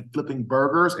working like flipping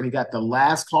burgers, and he got the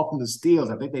last call from the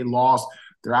Steelers. I think they lost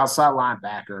their outside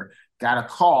linebacker, got a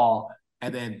call,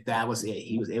 and then that was it.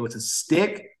 He was able to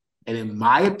stick, and in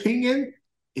my opinion,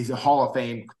 he's a Hall of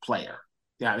Fame player.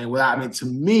 Yeah, to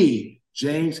me,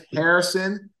 James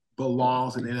Harrison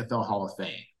belongs in the NFL Hall of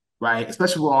Fame, right?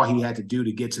 Especially with all he had to do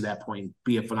to get to that point,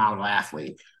 be a phenomenal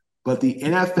athlete. But the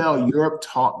NFL Europe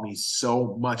taught me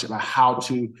so much about how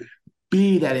to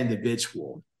be that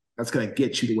individual that's going to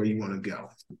get you to where you want to go.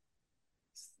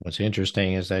 What's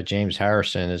interesting is that James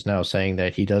Harrison is now saying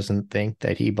that he doesn't think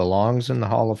that he belongs in the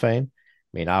Hall of Fame.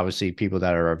 I mean, obviously, people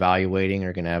that are evaluating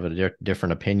are going to have a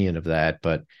different opinion of that,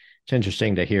 but it's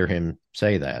interesting to hear him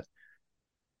say that.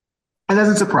 It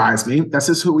doesn't surprise me. That's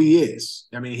just who he is.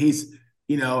 I mean,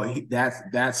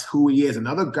 that's who he is.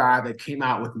 Another guy that came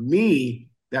out with me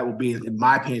that will be, in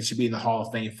my opinion, should be in the Hall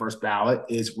of Fame first ballot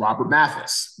is Robert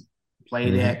Mathis.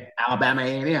 Played at Alabama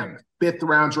A&M,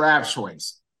 5th-round draft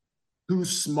choice. Too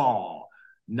small,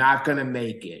 not going to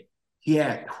make it. He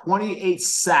had 28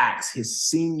 sacks his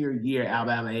senior year at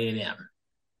Alabama A&M.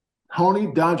 Tony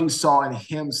Dungy saw in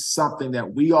him something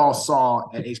that we all saw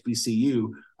at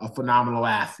HBCU, a phenomenal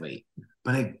athlete.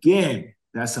 But again,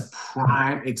 that's a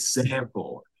prime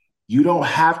example. You don't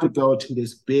have to go to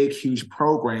this big, huge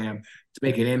program to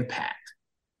make an impact,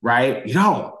 right? You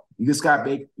don't. You just got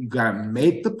to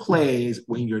make the plays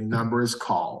when your number is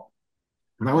called.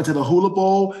 When I went to the Hula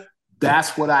Bowl,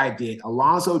 that's what I did.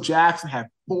 Alonzo Jackson had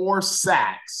 4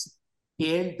 sacks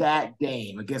in that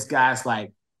game against guys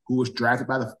like who was drafted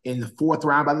in the 4th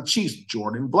round by the Chiefs,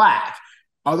 Jordan Black.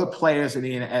 Other players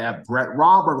Brett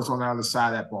Romberg was on the other side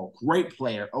of that ball. Great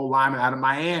player, O-lineman out of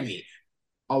Miami.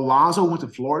 Alonzo went to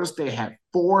Florida State, had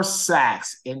 4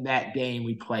 sacks in that game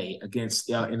we played against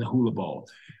in the Hula Bowl.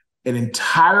 An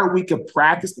entire week of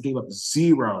practice, they gave up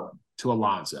 0 to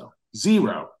Alonzo.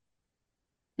 0.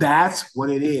 That's what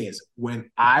it is. When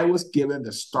I was given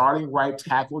the starting right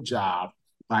tackle job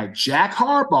by Jack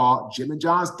Harbaugh, Jim and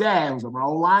John's dad, who was my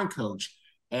old line coach,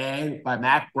 and by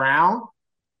Mac Brown,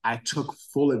 I took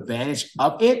full advantage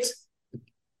of it.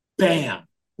 Bam.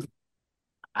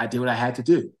 I did what I had to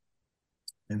do.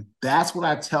 And that's what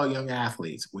I tell young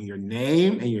athletes. When your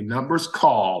name and your number's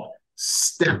called,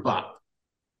 step up.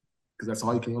 Because that's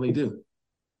all you can really do.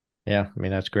 Yeah, I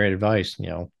mean, that's great advice.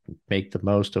 Make the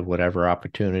most of whatever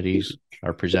opportunities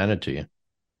are presented to you.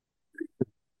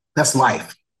 That's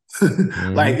life.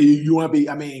 Like you want to be,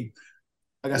 I mean,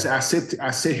 like I said,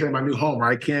 I sit here in my new home,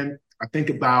 right, Ken? I think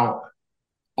about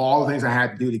all the things I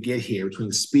had to do to get here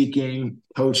between speaking,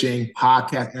 coaching,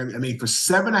 podcast. I mean, for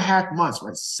 7.5 months,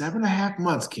 right? 7.5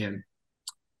 months, Ken,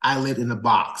 I lived in a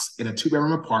box in a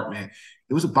 2-bedroom apartment.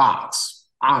 It was a box,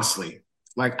 honestly.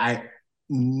 Like I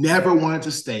never wanted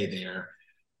to stay there,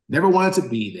 never wanted to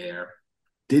be there,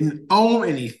 didn't own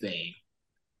anything,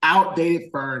 outdated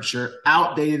furniture,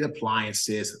 outdated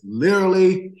appliances,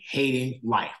 literally hating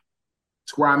life.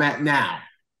 It's where I'm at now.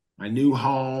 My new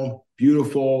home,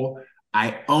 beautiful.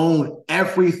 I own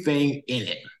everything in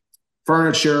it.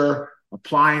 Furniture,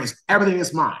 appliance, everything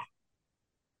is mine.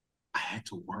 I had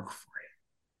to work for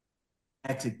it.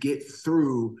 I had to get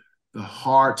through the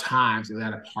hard times in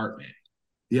that apartment.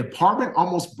 The apartment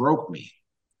almost broke me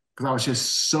because I was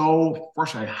just so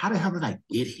frustrated. How the hell did I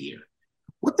get here?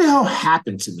 What the hell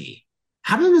happened to me?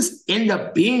 How did this end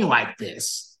up being like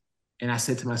this? And I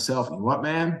said to myself, you know what,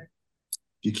 man?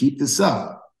 If you keep this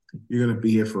up, you're going to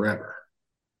be here forever.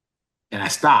 And I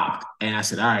stopped and I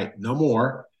said, all right, no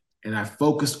more. And I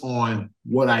focused on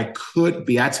what I could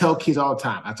be. I tell kids all the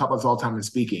time, I talk about this all the time in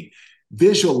speaking,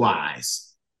 visualize.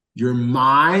 Your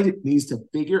mind needs to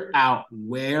figure out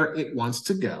where it wants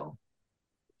to go,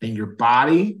 and your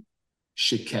body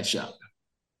should catch up.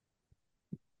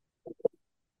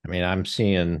 I mean, I'm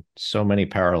seeing so many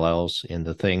parallels in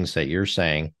the things that you're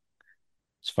saying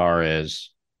as far as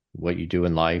what you do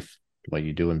in life, what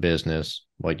you do in business,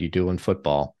 what you do in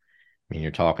football. I mean,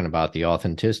 you're talking about the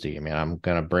authenticity. I mean, I'm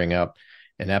going to bring up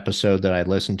an episode that I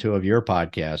listened to of your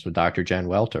podcast with Dr. Jen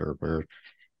Welter, where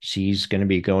she's going to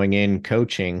be going in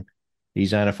coaching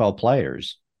these NFL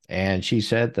players. And she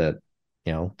said that,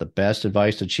 the best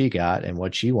advice that she got and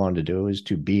what she wanted to do is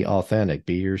to be authentic,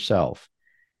 be yourself.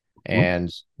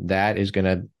 And that is going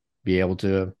to be able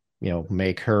to,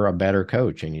 make her a better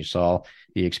coach. And you saw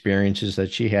the experiences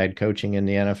that she had coaching in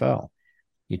the NFL.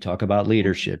 You talk about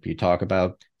leadership. You talk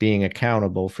about being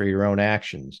accountable for your own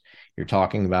actions. You're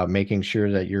talking about making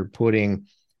sure that you're putting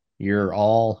your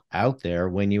all out there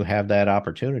when you have that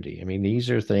opportunity. I mean,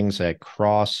 these are things that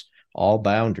cross all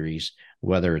boundaries,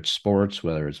 whether it's sports,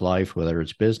 whether it's life, whether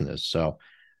it's business. So,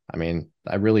 I mean,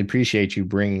 I really appreciate you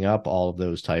bringing up all of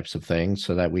those types of things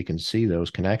so that we can see those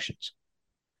connections.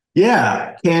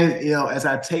 Yeah, Ken, as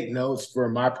I take notes for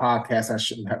my podcast,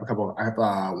 I have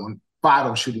 5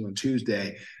 I'm shooting on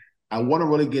Tuesday. I want to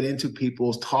really get into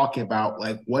people's talking about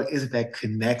like, what is it that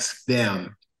connects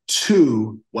them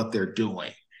to what they're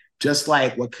doing? Just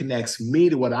like what connects me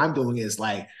to what I'm doing is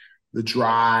like the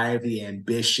drive, the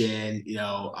ambition,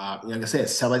 like I said,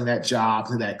 selling that job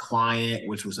to that client,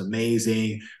 which was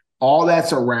amazing. All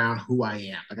that's around who I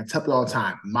am. Like I tell people all the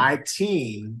time, my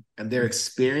team and their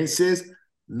experiences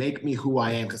make me who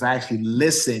I am because I actually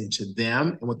listen to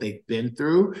them and what they've been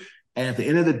through. And at the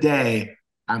end of the day,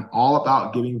 I'm all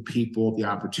about giving people the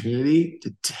opportunity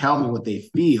to tell me what they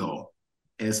feel.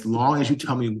 As long as you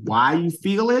tell me why you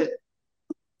feel it,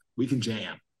 we can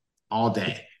jam all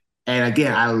day. And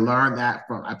again, I learned that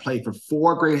I played for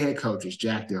 4 great head coaches,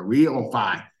 Jack Del Rio, or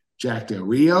 5. Jack Del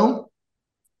Rio,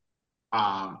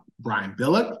 Brian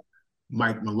Billick,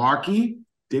 Mike Mularkey,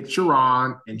 Dick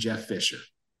Geron, and Jeff Fisher.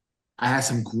 I had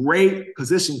some great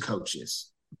position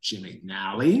coaches, Jim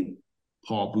McNally,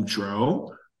 Paul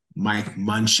Boudreau, Mike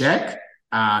Munchak,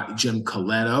 Jim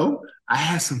Coletto. I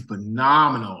had some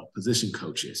phenomenal position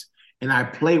coaches, and I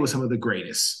played with some of the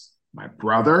greatest. My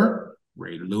brother,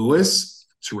 Ray Lewis,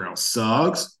 Terrell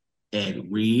Suggs, Ed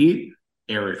Reed,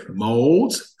 Eric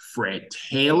Moulds, Fred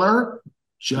Taylor,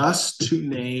 just to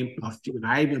name a few. And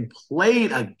I even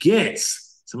played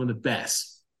against some of the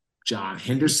best. John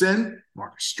Henderson,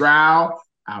 Marcus Stroud,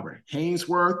 Albert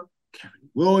Hainsworth, Kevin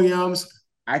Williams.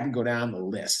 I can go down the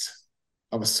list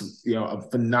of a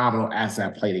phenomenal athletes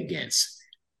I played against.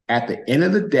 At the end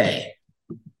of the day,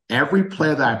 every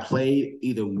player that I played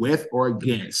either with or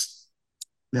against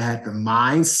that had the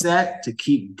mindset to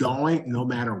keep going no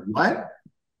matter what,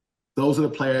 those are the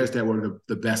players that were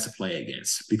the best to play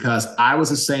against because I was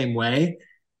the same way.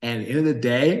 And at the end of the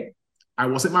day, I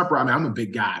wasn't my brother. I mean, I'm a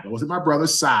big guy, but I wasn't my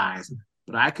brother's size,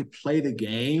 but I could play the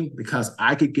game because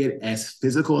I could get as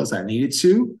physical as I needed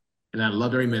to. And I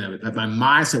loved every minute of it. But my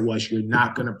mindset was, you're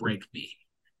not going to break me.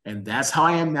 And that's how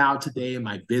I am now today in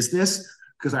my business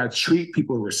because I treat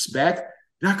people with respect.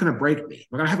 You're not going to break me.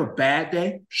 Am I going to have a bad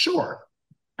day? Sure.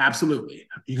 Absolutely.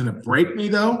 You're going to break me,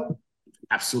 though?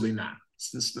 Absolutely not.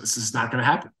 This is not going to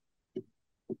happen.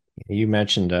 You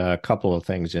mentioned a couple of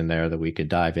things in there that we could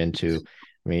dive into.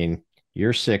 I mean,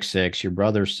 you're 6'6", your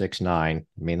brother's 6'9". I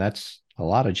mean, that's a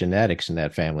lot of genetics in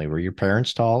that family. Were your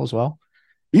parents tall as well?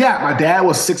 Yeah, my dad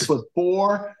was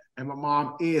 6'4", and my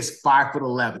mom is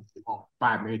 5'11". Well,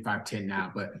 maybe 5'10"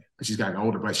 now, but she's gotten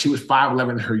older. But she was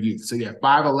 5'11" in her youth. So yeah,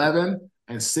 5'11"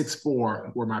 and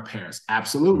 6'4" were my parents.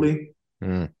 Absolutely.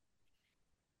 Mm-hmm.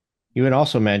 You had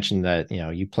also mentioned that,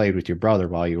 you played with your brother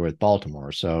while you were at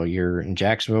Baltimore. So you're in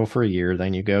Jacksonville for a year,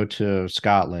 then you go to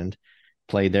Scotland,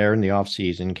 played there in the off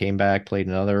season, came back, played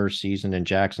another season in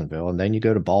Jacksonville, and then you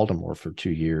go to Baltimore for 2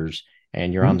 years,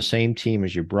 and you're on the same team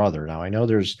as your brother. Now, I know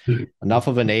there's enough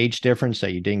of an age difference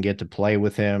that you didn't get to play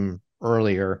with him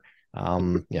earlier,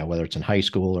 whether it's in high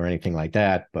school or anything like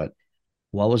that, but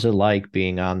what was it like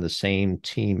being on the same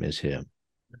team as him?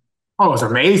 Oh, it was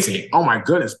amazing. Oh my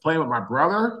goodness. Playing with my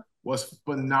brother was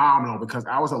phenomenal because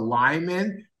I was a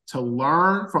lineman. To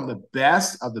learn from the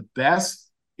best of the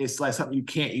best, it's like something you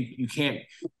can't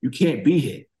beat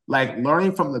it. Like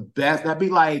learning from the best, that'd be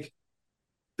like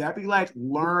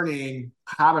learning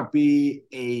how to be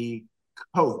a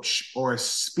coach or a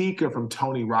speaker from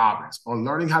Tony Robbins, or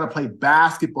learning how to play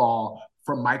basketball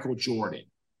from Michael Jordan.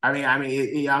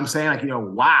 I'm saying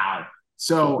wow.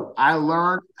 So I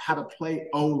learned how to play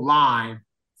O-line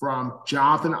from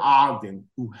Jonathan Ogden,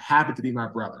 who happened to be my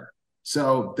brother.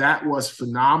 So that was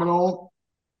phenomenal.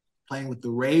 Playing with the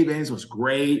Ravens was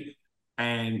great,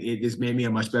 and it just made me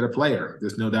a much better player.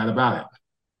 There's no doubt about it.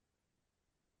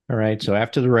 All right, so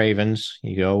after the Ravens,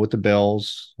 you go with the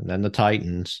Bills and then the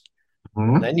Titans.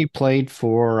 Mm-hmm. Then you played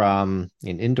for an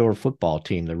indoor football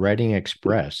team, the Reading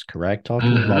Express, correct? Talk to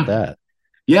me about that.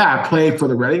 Yeah, I played for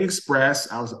the Reading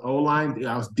Express. I was O-line.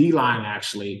 I was D-line,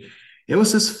 actually. It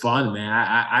was just fun, man.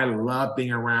 I love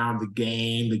being around the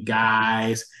game, the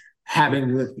guys,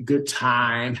 having a good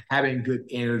time, having good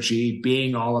energy,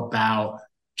 being all about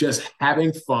just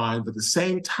having fun, but at the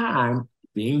same time,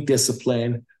 being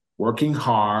disciplined, working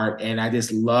hard. And I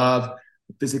just love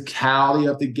the physicality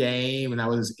of the game. And I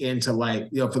was into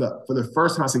for the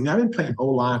first time, I said, I've been playing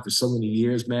O-line for so many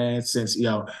years, man, since,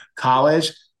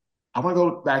 college. I want to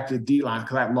go back to the D-line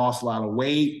because I lost a lot of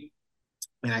weight.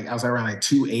 And I was around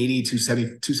 280,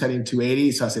 270,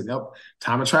 280. So I said, nope,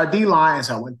 time to try D-line.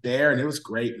 So I went there, and it was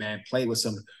great, man. Played with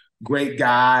some great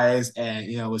guys, and,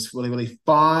 it was really, really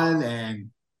fun. And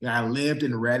I lived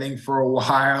in Reading for a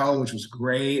while, which was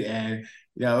great. And,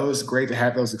 it was great to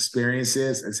have those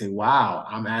experiences and say, wow,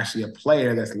 I'm actually a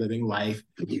player that's living life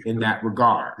in that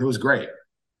regard. It was great.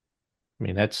 I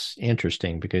mean, that's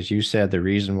interesting because you said the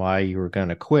reason why you were going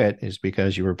to quit is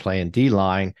because you were playing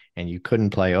D-line and you couldn't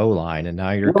play O-line, and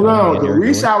now you're the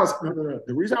reason I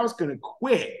was going to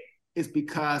quit is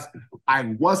because I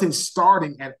wasn't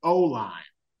starting at O-line.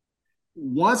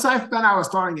 Once I found out I was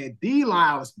starting at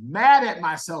D-line, I was mad at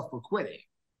myself for quitting.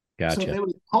 Gotcha. So if they would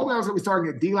have told me I was going to be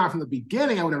starting at D-line from the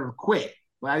beginning, I would never quit.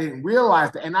 But I didn't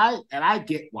realize that, and I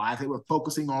get why they were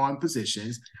focusing on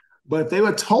positions. But if they would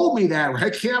have told me that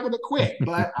right here, I would have quit.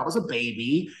 But I was a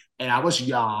baby and I was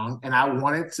young and I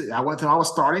wanted to I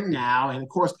was starting now. And of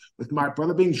course, with my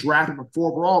brother being drafted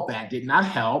before overall, that did not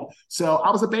help. So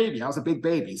I was a baby. I was a big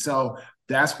baby. So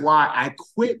that's why I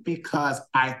quit, because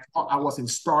I thought I wasn't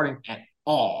starting at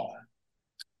all.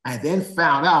 I then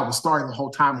found out I was starting the whole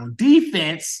time on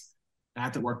defense. I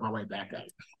had to work my way back up.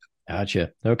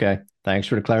 Gotcha. Okay. Thanks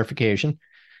for the clarification.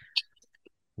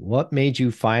 What made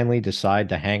you finally decide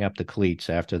to hang up the cleats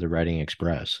after the Reading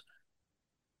Express?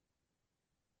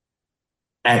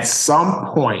 At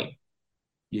some point,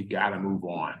 you got to move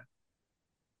on.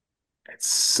 At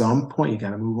some point, you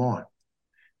got to move on.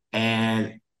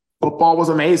 And football was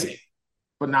amazing,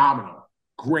 phenomenal,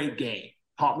 great game,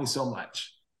 taught me so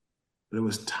much. But it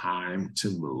was time to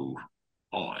move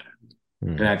on.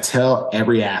 And I tell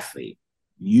every athlete,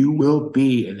 you will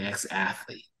be an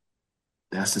ex-athlete.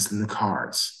 That's just in the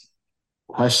cards.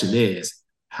 Question is,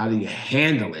 how do you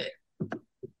handle it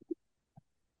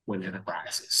when it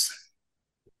arises?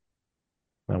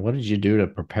 Now, what did you do to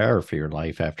prepare for your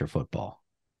life after football?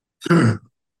 Not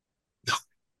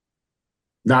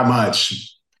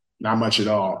much. Not much at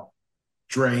all.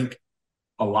 Drink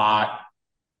a lot,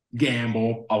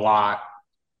 gamble a lot,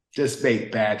 just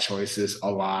make bad choices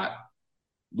a lot.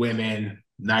 Women,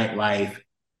 nightlife.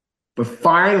 But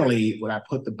finally, when I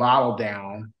put the bottle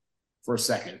down for a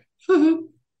second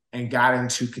and got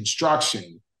into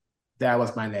construction, that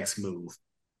was my next move.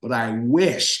 But I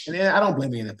wish, and I don't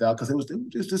blame the NFL,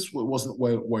 because this wasn't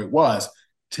where it was.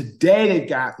 Today they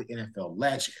got the NFL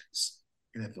legends,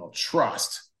 NFL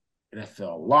trust,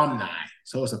 NFL alumni.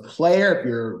 So as a player, if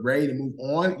you're ready to move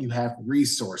on, you have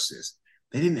resources.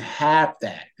 They didn't have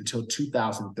that until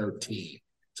 2013.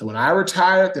 So when I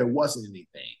retired, there wasn't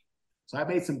anything. So I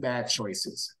made some bad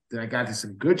choices. Then I got to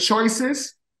some good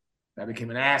choices. I became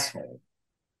an asshole.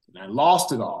 And I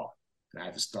lost it all. And I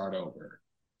had to start over.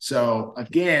 So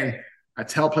again, I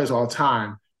tell players all the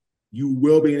time, you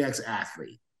will be an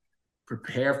ex-athlete.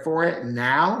 Prepare for it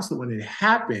now, so when it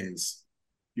happens,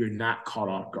 you're not caught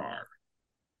off guard.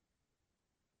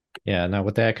 Yeah. Now,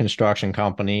 with that construction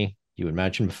company, you had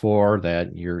mentioned before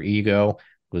that your ego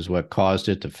was what caused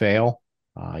it to fail.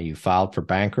 You filed for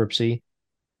bankruptcy.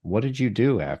 What did you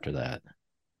do after that?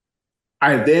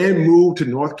 I then moved to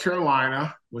North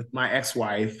Carolina with my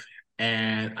ex-wife,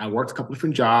 and I worked a couple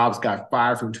different jobs, got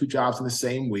fired from 2 jobs in the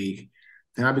same week.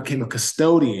 Then I became a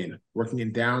custodian working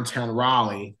in downtown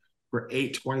Raleigh for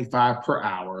 $8.25 per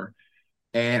hour.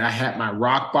 And I had my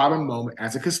rock bottom moment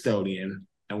as a custodian.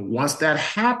 And once that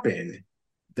happened,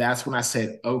 that's when I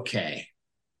said, okay,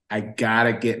 I got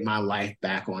to get my life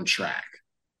back on track.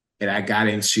 And I got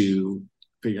into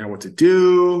figuring out what to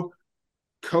do,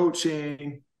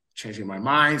 coaching, changing my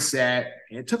mindset.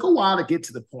 And it took a while to get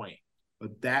to the point,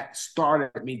 but that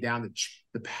started me down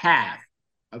the path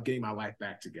of getting my life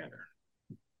back together.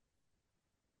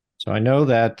 So I know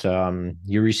that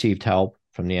you received help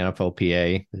from the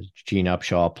NFLPA, the Gene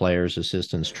Upshaw Players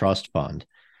Assistance Trust Fund.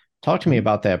 Talk to me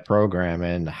about that program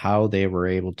and how they were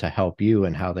able to help you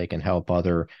and how they can help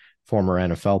other former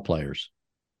NFL players.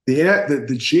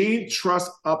 The Gene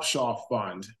Upshaw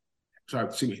Fund,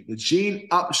 the Gene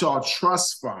Upshaw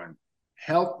Trust Fund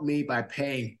helped me by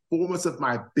paying 4 months of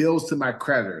my bills to my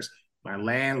creditors, my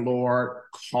landlord,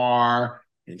 car,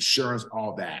 insurance,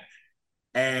 all that.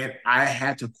 And I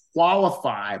had to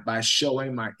qualify by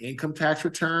showing my income tax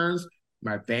returns,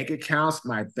 my bank accounts,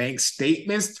 my bank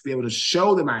statements to be able to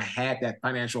show them I had that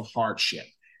financial hardship.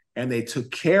 And they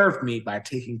took care of me by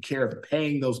taking care of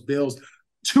paying those bills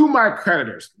to my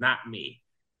creditors, not me.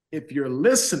 If you're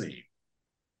listening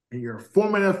and you're a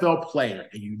former NFL player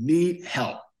and you need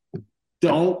help,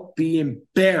 don't be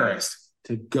embarrassed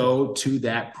to go to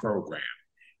that program.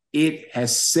 It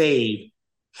has saved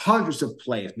hundreds of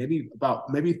players, maybe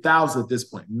thousands at this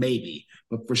point, maybe,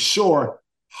 but for sure,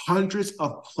 hundreds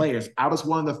of players. I was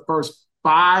one of the first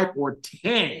 5 or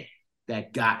 10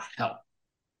 that got help.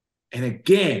 And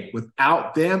again,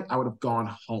 without them, I would have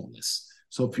gone homeless.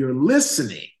 So if you're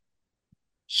listening,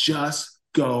 just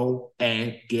go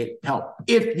and get help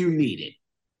if you need it,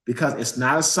 because it's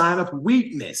not a sign of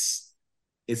weakness.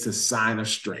 It's a sign of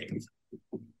strength.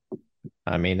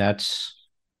 I mean, that's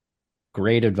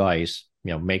great advice,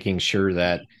 making sure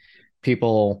that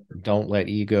people don't let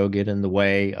ego get in the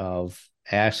way of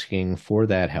asking for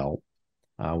that help.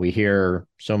 We hear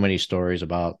so many stories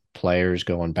about players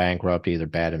going bankrupt, either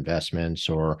bad investments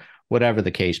or whatever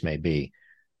the case may be.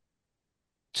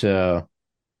 To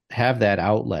have that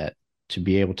outlet to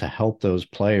be able to help those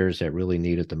players that really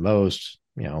need it the most,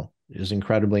 is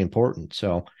incredibly important.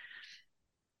 So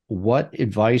what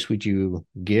advice would you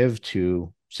give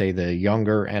to, say, the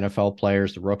younger NFL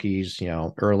players, the rookies,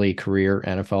 early career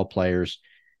NFL players,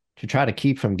 to try to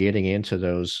keep from getting into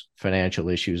those financial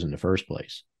issues in the first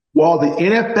place? Well, the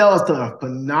NFL has done a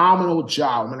phenomenal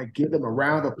job. I'm going to give them a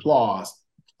round of applause.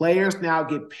 Players now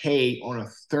get paid on a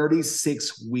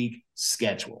 36-week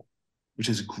schedule, which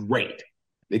is great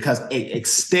because it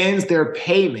extends their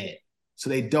payment so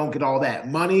they don't get all that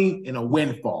money in a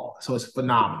windfall. So it's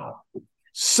phenomenal.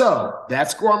 So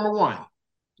that's goal number one.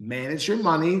 Manage your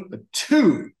money. But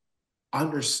two,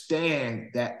 understand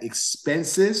that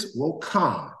expenses will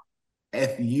come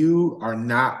if you are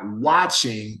not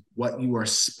watching what you are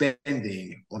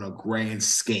spending on a grand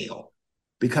scale.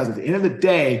 Because at the end of the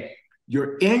day,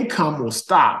 your income will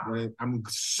stop. I'm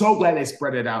so glad they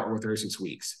spread it out over 36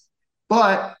 weeks.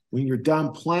 But when you're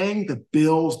done playing, the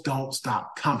bills don't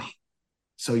stop coming.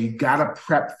 So you got to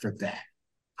prep for that.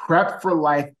 Prep for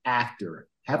life after.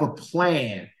 Have a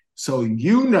plan so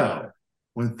you know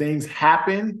when things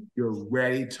happen, you're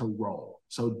ready to roll.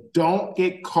 So don't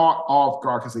get caught off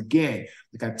guard because, again,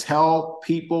 like I tell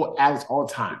people, athletes all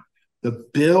the time, the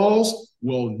bills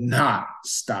will not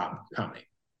stop coming.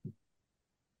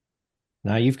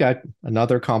 Now you've got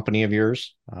another company of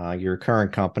yours, your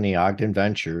current company, Ogden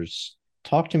Ventures.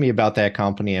 Talk to me about that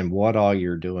company and what all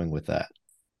you're doing with that.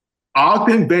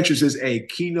 Ogden Ventures is a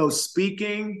keynote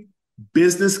speaking,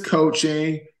 business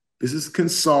coaching, business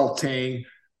consulting,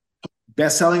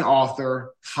 best-selling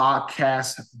author,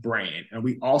 podcast brand. And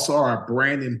we also are a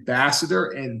brand ambassador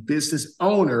and business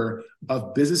owner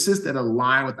of businesses that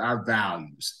align with our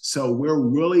values. So we're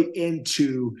really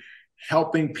into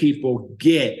helping people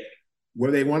get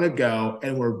where they want to go.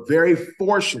 And we're very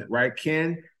fortunate, right,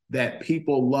 Ken, that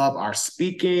people love our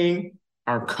speaking,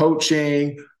 our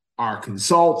coaching, our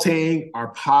consulting,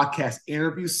 our podcast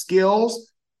interview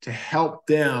skills to help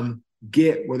them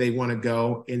get where they want to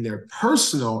go in their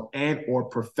personal and or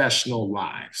professional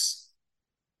lives.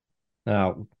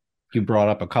 Now, you brought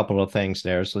up a couple of things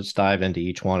there, so let's dive into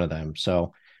each one of them.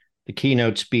 So the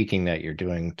keynote speaking that you're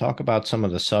doing, talk about some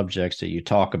of the subjects that you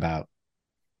talk about.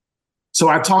 So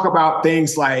I talk about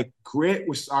things like grit,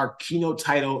 which is our keynote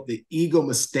title, The Ego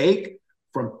Mistake,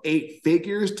 from 8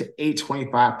 figures to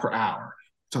 825 per hour.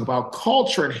 Talk about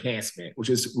culture enhancement, which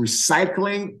is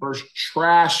recycling versus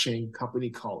trashing company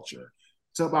culture.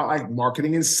 Talk about like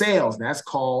marketing and sales, and that's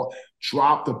called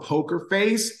drop the poker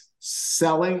face.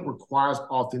 Selling requires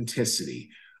authenticity.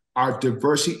 Our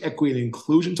diversity, equity, and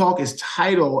inclusion talk is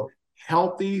titled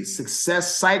Healthy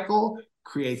Success Cycle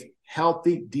Creates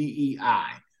Healthy DEI.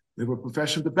 We have a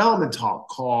professional development talk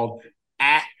called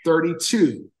At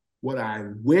 32, What I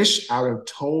Wish I Would Have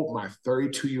Told My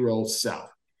 32-year-old self.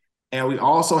 And we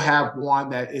also have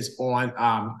one that is on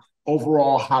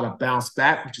overall how to bounce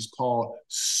back, which is called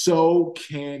So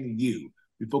Can You.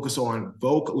 We focus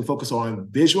on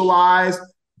visualize,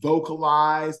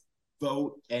 vocalize,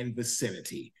 vote, and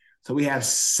vicinity. So we have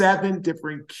 7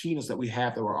 different keynotes that we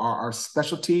have that are our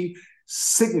specialty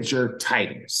signature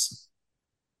titles.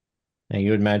 And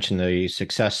you had mentioned the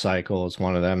success cycle is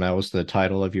one of them. That was the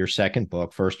title of your second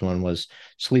book. First one was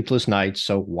Sleepless Nights.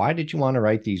 So why did you want to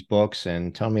write these books?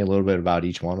 And tell me a little bit about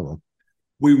each one of them.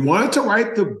 We wanted to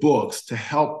write the books to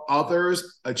help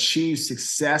others achieve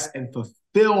success and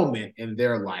fulfillment in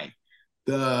their life.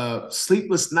 The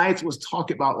Sleepless Nights was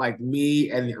talking about like me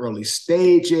and the early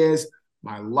stages,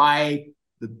 my life,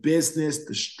 the business,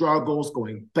 the struggles,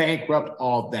 going bankrupt,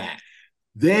 all that.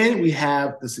 Then we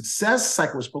have the success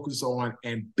cycle, which focuses on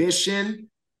ambition,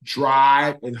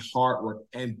 drive, and hard work.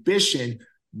 Ambition,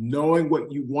 knowing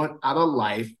what you want out of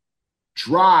life.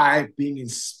 Drive, being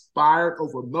inspired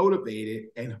over motivated,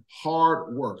 and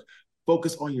hard work.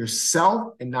 Focus on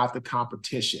yourself and not the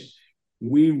competition.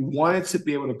 We wanted to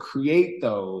be able to create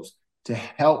those to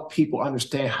help people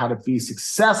understand how to be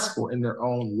successful in their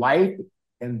own life.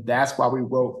 And that's why we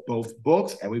wrote both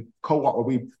books, and we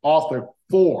authored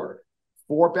 4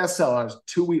 bestsellers,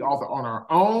 2 we author on our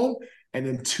own, and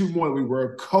then 2 more we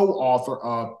were a co-author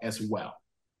of as well.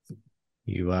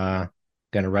 You going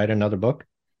to write another book?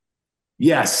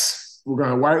 Yes, we're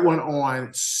going to write one on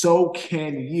So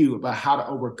Can You, about how to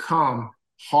overcome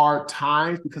hard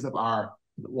times because of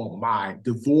my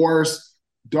divorce,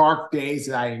 dark days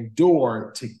that I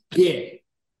endured to get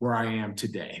where I am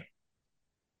today.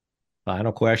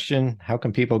 Final question. How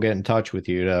can people get in touch with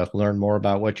you to learn more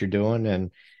about what you're doing and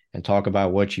talk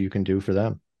about what you can do for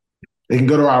them? They can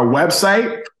go to our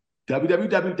website,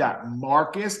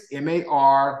 www.marques,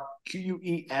 M-A-R-Q-U-E-S,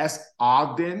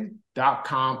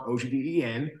 Ogden.com,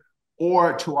 O-G-D-E-N,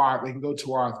 or they can go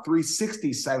to our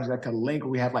 360 site, like a link where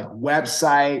we have like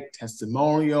website,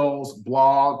 testimonials,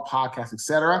 blog, podcast,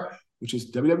 etc., which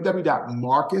is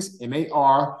www.marques,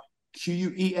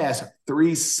 MARQUES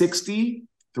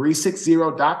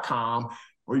 360.com.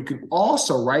 Or you can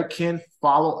also, right, Ken,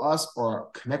 follow us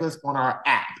or connect us on our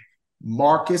app,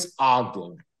 Marques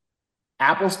Ogden.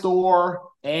 Apple Store,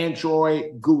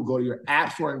 Android, Google. Go to your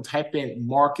app store and type in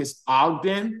Marques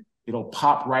Ogden. It'll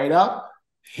pop right up.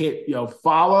 Hit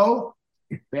follow.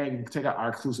 Then you can check out our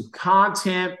exclusive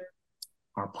content,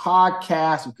 our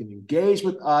podcast. You can engage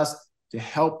with us to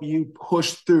help you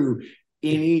push through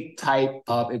any type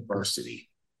of adversity.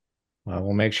 Well,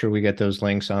 we'll make sure we get those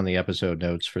links on the episode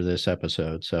notes for this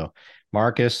episode. So,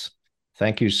 Marques,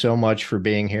 thank you so much for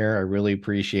being here. I really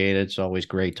appreciate it. It's always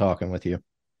great talking with you.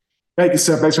 Thank you,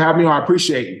 sir. Thanks for having me on. I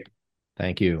appreciate you.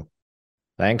 Thank you.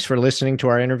 Thanks for listening to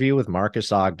our interview with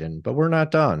Marques Ogden, but we're not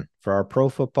done. For our Pro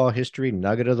Football History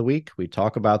Nugget of the Week, we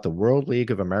talk about the World League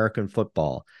of American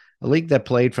Football, a league that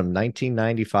played from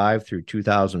 1995 through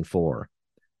 2004.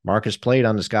 Marques played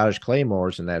on the Scottish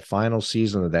Claymores in that final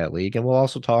season of that league, and we'll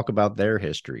also talk about their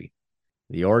history.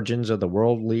 The origins of the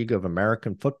World League of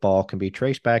American Football can be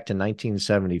traced back to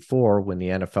 1974 when the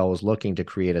NFL was looking to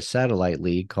create a satellite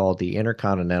league called the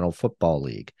Intercontinental Football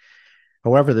League.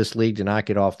 However, this league did not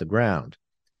get off the ground.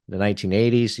 In the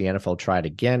 1980s, the NFL tried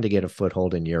again to get a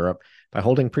foothold in Europe by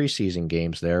holding preseason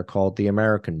games there called the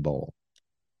American Bowl.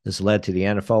 This led to the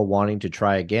NFL wanting to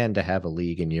try again to have a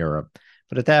league in Europe,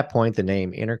 but at that point, the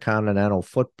name Intercontinental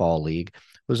Football League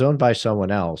was owned by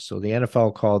someone else, so the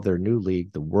NFL called their new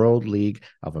league the World League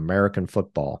of American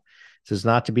Football. This is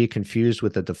not to be confused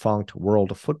with the defunct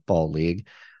World Football League,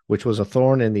 which was a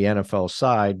thorn in the NFL's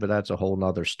side, but that's a whole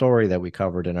nother story that we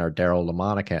covered in our Daryl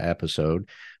LaMonica episode,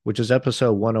 which is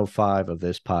episode 105 of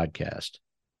this podcast.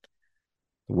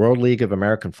 The World League of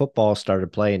American Football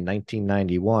started play in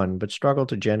 1991, but struggled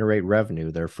to generate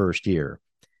revenue their first year.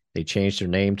 They changed their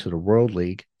name to the World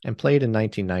League and played in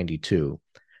 1992.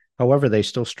 However, they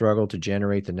still struggled to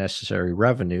generate the necessary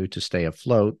revenue to stay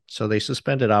afloat, so they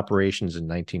suspended operations in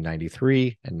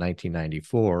 1993 and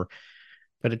 1994,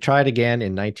 but it tried again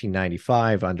in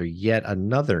 1995 under yet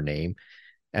another name,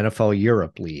 NFL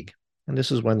Europe League, and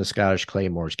this is when the Scottish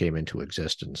Claymores came into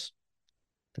existence.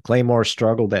 The Claymores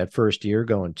struggled that first year,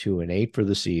 going 2-8 for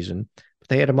the season, but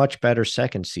they had a much better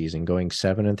second season, going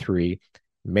 7-3,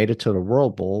 and made it to the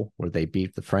World Bowl, where they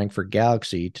beat the Frankfurt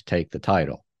Galaxy to take the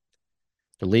title.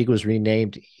 The league was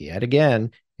renamed yet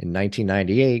again in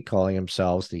 1998, calling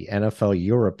themselves the NFL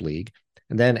Europe League,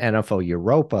 and then NFL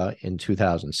Europa in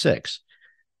 2006.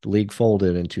 The league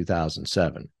folded in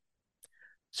 2007.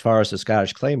 As far as the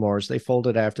Scottish Claymores, they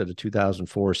folded after the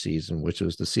 2004 season, which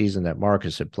was the season that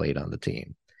Marques had played on the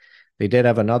team. They did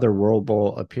have another World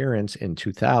Bowl appearance in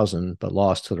 2000, but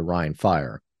lost to the Rhine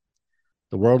Fire.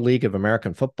 The World League of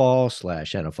American Football /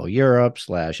 NFL Europe /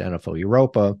 NFL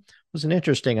Europa was an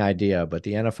interesting idea, but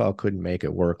the NFL couldn't make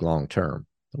it work long term.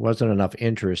 There wasn't enough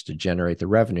interest to generate the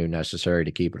revenue necessary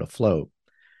to keep it afloat.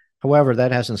 However,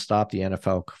 that hasn't stopped the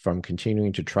NFL from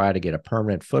continuing to try to get a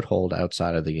permanent foothold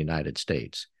outside of the United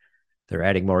States. They're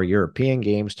adding more European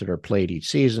games to their played each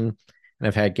season, and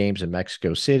have had games in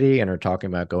Mexico City and are talking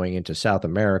about going into South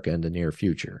America in the near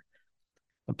future.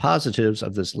 The positives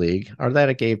of this league are that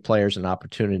it gave players an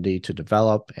opportunity to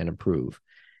develop and improve.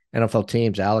 NFL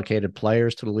teams allocated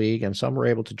players to the league, and some were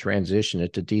able to transition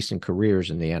it to decent careers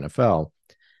in the NFL.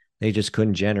 They just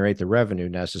couldn't generate the revenue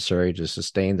necessary to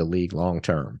sustain the league long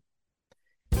term.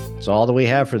 That's all that we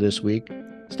have for this week.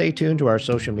 Stay tuned to our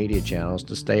social media channels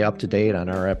to stay up to date on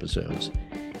our episodes.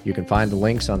 You can find the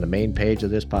links on the main page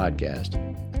of this podcast.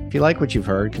 If you like what you've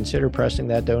heard, consider pressing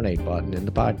that donate button in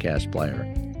the podcast player.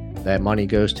 That money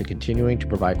goes to continuing to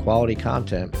provide quality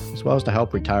content, as well as to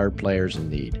help retired players in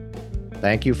need.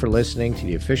 Thank you for listening to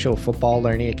the official Football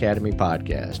Learning Academy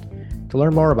podcast. To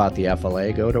learn more about the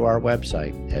FLA, go to our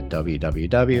website at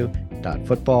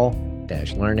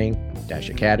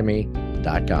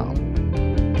www.football-learning-academy.com.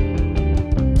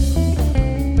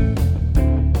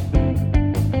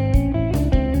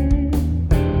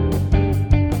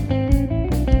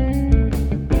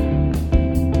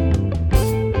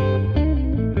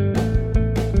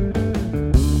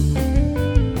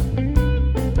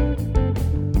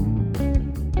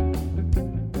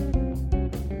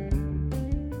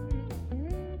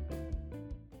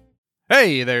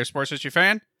 Hey there, sports history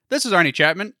fan. This is Arnie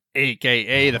Chapman,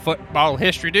 aka the Football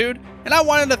History Dude, and I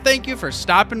wanted to thank you for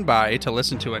stopping by to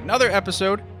listen to another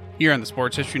episode here on the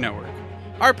Sports History Network.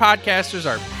 Our podcasters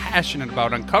are passionate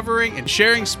about uncovering and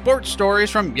sharing sports stories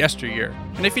from yesteryear.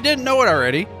 And if you didn't know it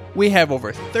already, We have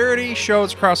over 30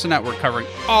 shows across the network covering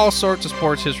all sorts of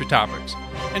sports history topics.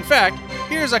 In fact,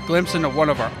 here's a glimpse into one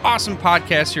of our awesome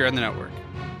podcasts here on the network.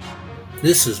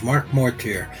 This is Mark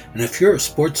Mortier, and if you're a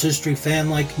sports history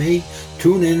fan like me,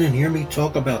 tune in and hear me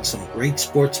talk about some great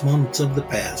sports moments of the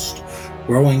past.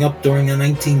 Growing up during the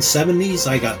 1970s,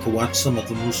 I got to watch some of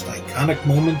the most iconic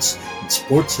moments in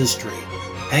sports history.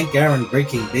 Hank Aaron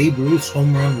breaking Babe Ruth's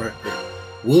home run record.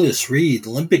 Willis Reed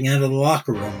limping out of the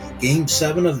locker room in Game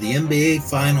 7 of the NBA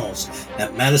Finals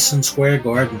at Madison Square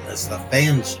Garden as the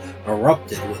fans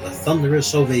erupted with a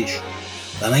thunderous ovation.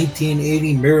 The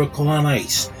 1980 Miracle on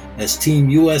Ice as Team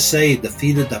USA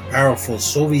defeated the powerful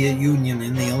Soviet Union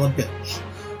in the Olympics.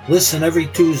 Listen every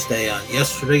Tuesday on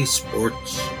Yesterday's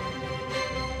Sports.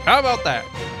 How about that?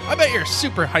 I bet you're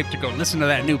super hyped to go listen to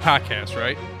that new podcast,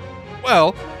 right?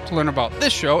 Well, to learn about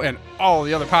this show and all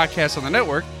the other podcasts on the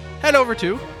network, head over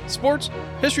to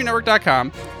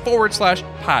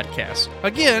sportshistorynetwork.com/podcast.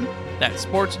 Again, that's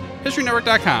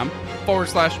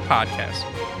sportshistorynetwork.com/podcast.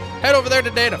 Head over there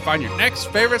today to find your next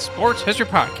favorite sports history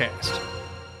podcast.